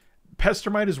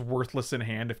 Pestermite is worthless in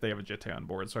hand if they have a Jitte on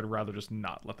board, so I'd rather just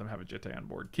not let them have a Jitte on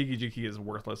board. Kiki-Jiki is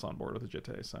worthless on board with a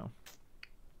Jitte, so...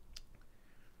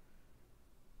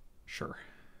 Sure.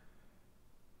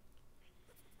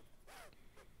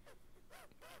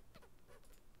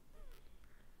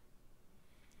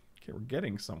 Okay, we're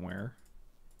getting somewhere.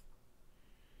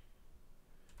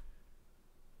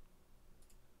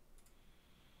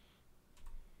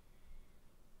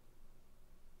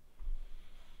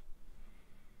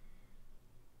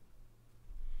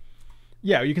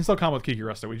 Yeah, you can still combo with Kiki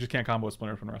Resto. We just can't combo with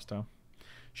Splinter from Resto.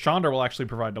 Chandra will actually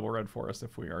provide double red for us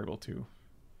if we are able to,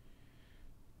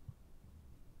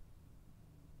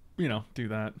 you know, do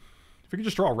that. If we could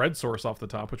just draw a red source off the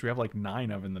top, which we have like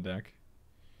 9 of in the deck.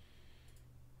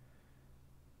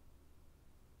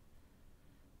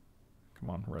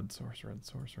 Come on, red source, red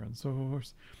source, red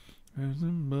source. There's the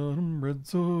bottom red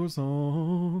source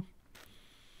on.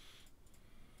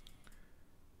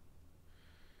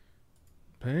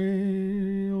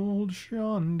 Pay old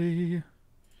Shandy.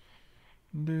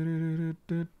 Yeah.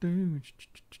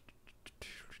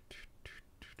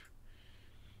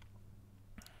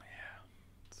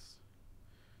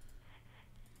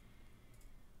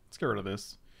 Let's get rid of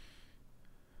this.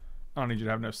 I don't need you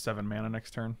to have no 7 mana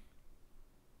next turn.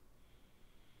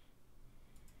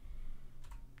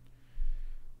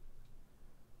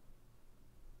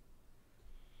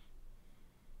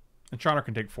 And Chandra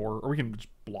can take 4, or we can just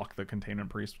block the Containment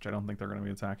Priest, which I don't think they're going to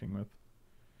be attacking with.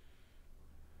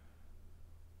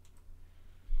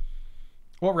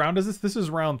 What round is this? This is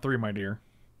round 3, my dear.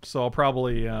 So I'll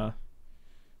probably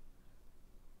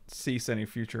cease any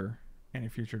future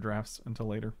drafts until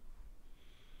later.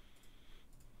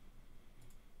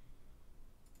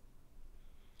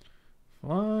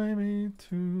 Fly me to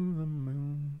the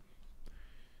moon.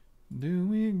 Do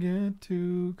we get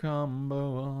to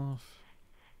combo off?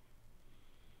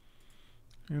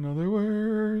 In other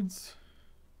words,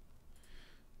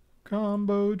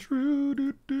 combo true.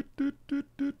 Do, do, do, do,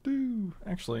 do, do.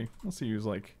 Actually, let's use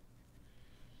like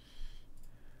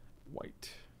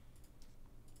white.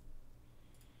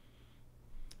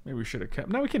 Maybe we should have kept.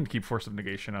 Now we can keep Force of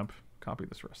Negation up. Copy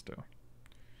this resto.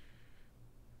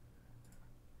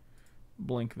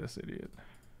 Blink this idiot.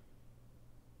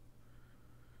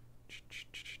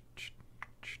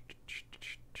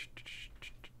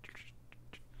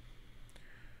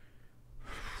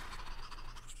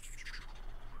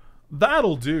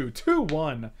 That'll do.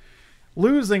 2-1.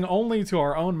 Losing only to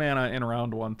our own mana in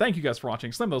round 1. Thank you guys for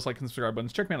watching. Slam those like and subscribe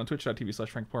buttons. Check me out on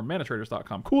twitch.tv/FrankLepore,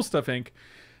 manatraders.com,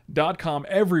 coolstuffinc.com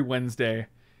every Wednesday,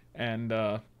 and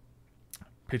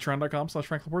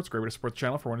patreon.com/FrankLepore. It's a great way to support the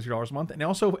channel for $1 to $2 a month. And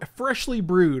also Freshly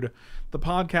Brewed, the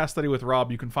podcast study with Rob.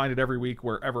 You can find it every week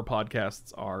wherever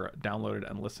podcasts are downloaded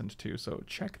and listened to. So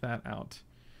check that out.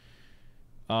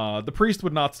 The Priest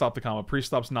would not stop the combo. Priest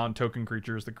stops non-token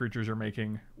creatures. The creatures you're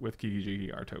making with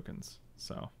Kiki-Jiki are tokens.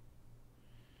 So,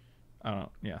 I don't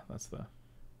know. Yeah, that's the...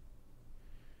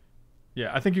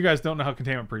 Yeah, I think you guys don't know how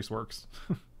Containment Priest works.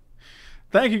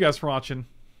 Thank you guys for watching.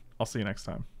 I'll see you next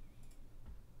time.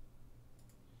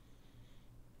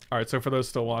 Alright, so for those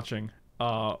still watching,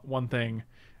 one thing.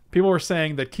 People were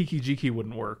saying that Kiki-Jiki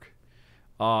wouldn't work.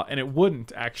 And it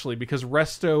wouldn't, actually, because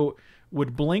Resto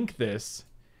would blink this...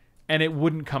 and it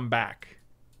wouldn't come back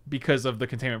because of the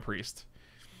Containment Priest.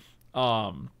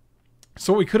 So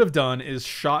what we could have done is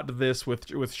shot this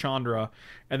with Chandra,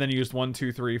 and then used 1,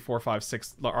 2, 3, 4, 5,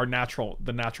 6, the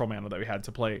natural mana that we had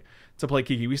to play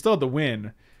Kiki. We still had the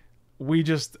win. We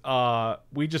just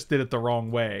did it the wrong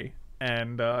way,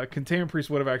 and Containment Priest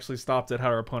would have actually stopped it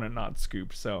had our opponent not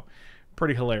scooped. So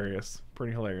pretty hilarious.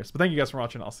 pretty hilarious. But thank you guys for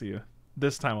watching. I'll see you.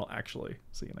 This time I'll actually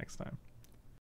see you next time.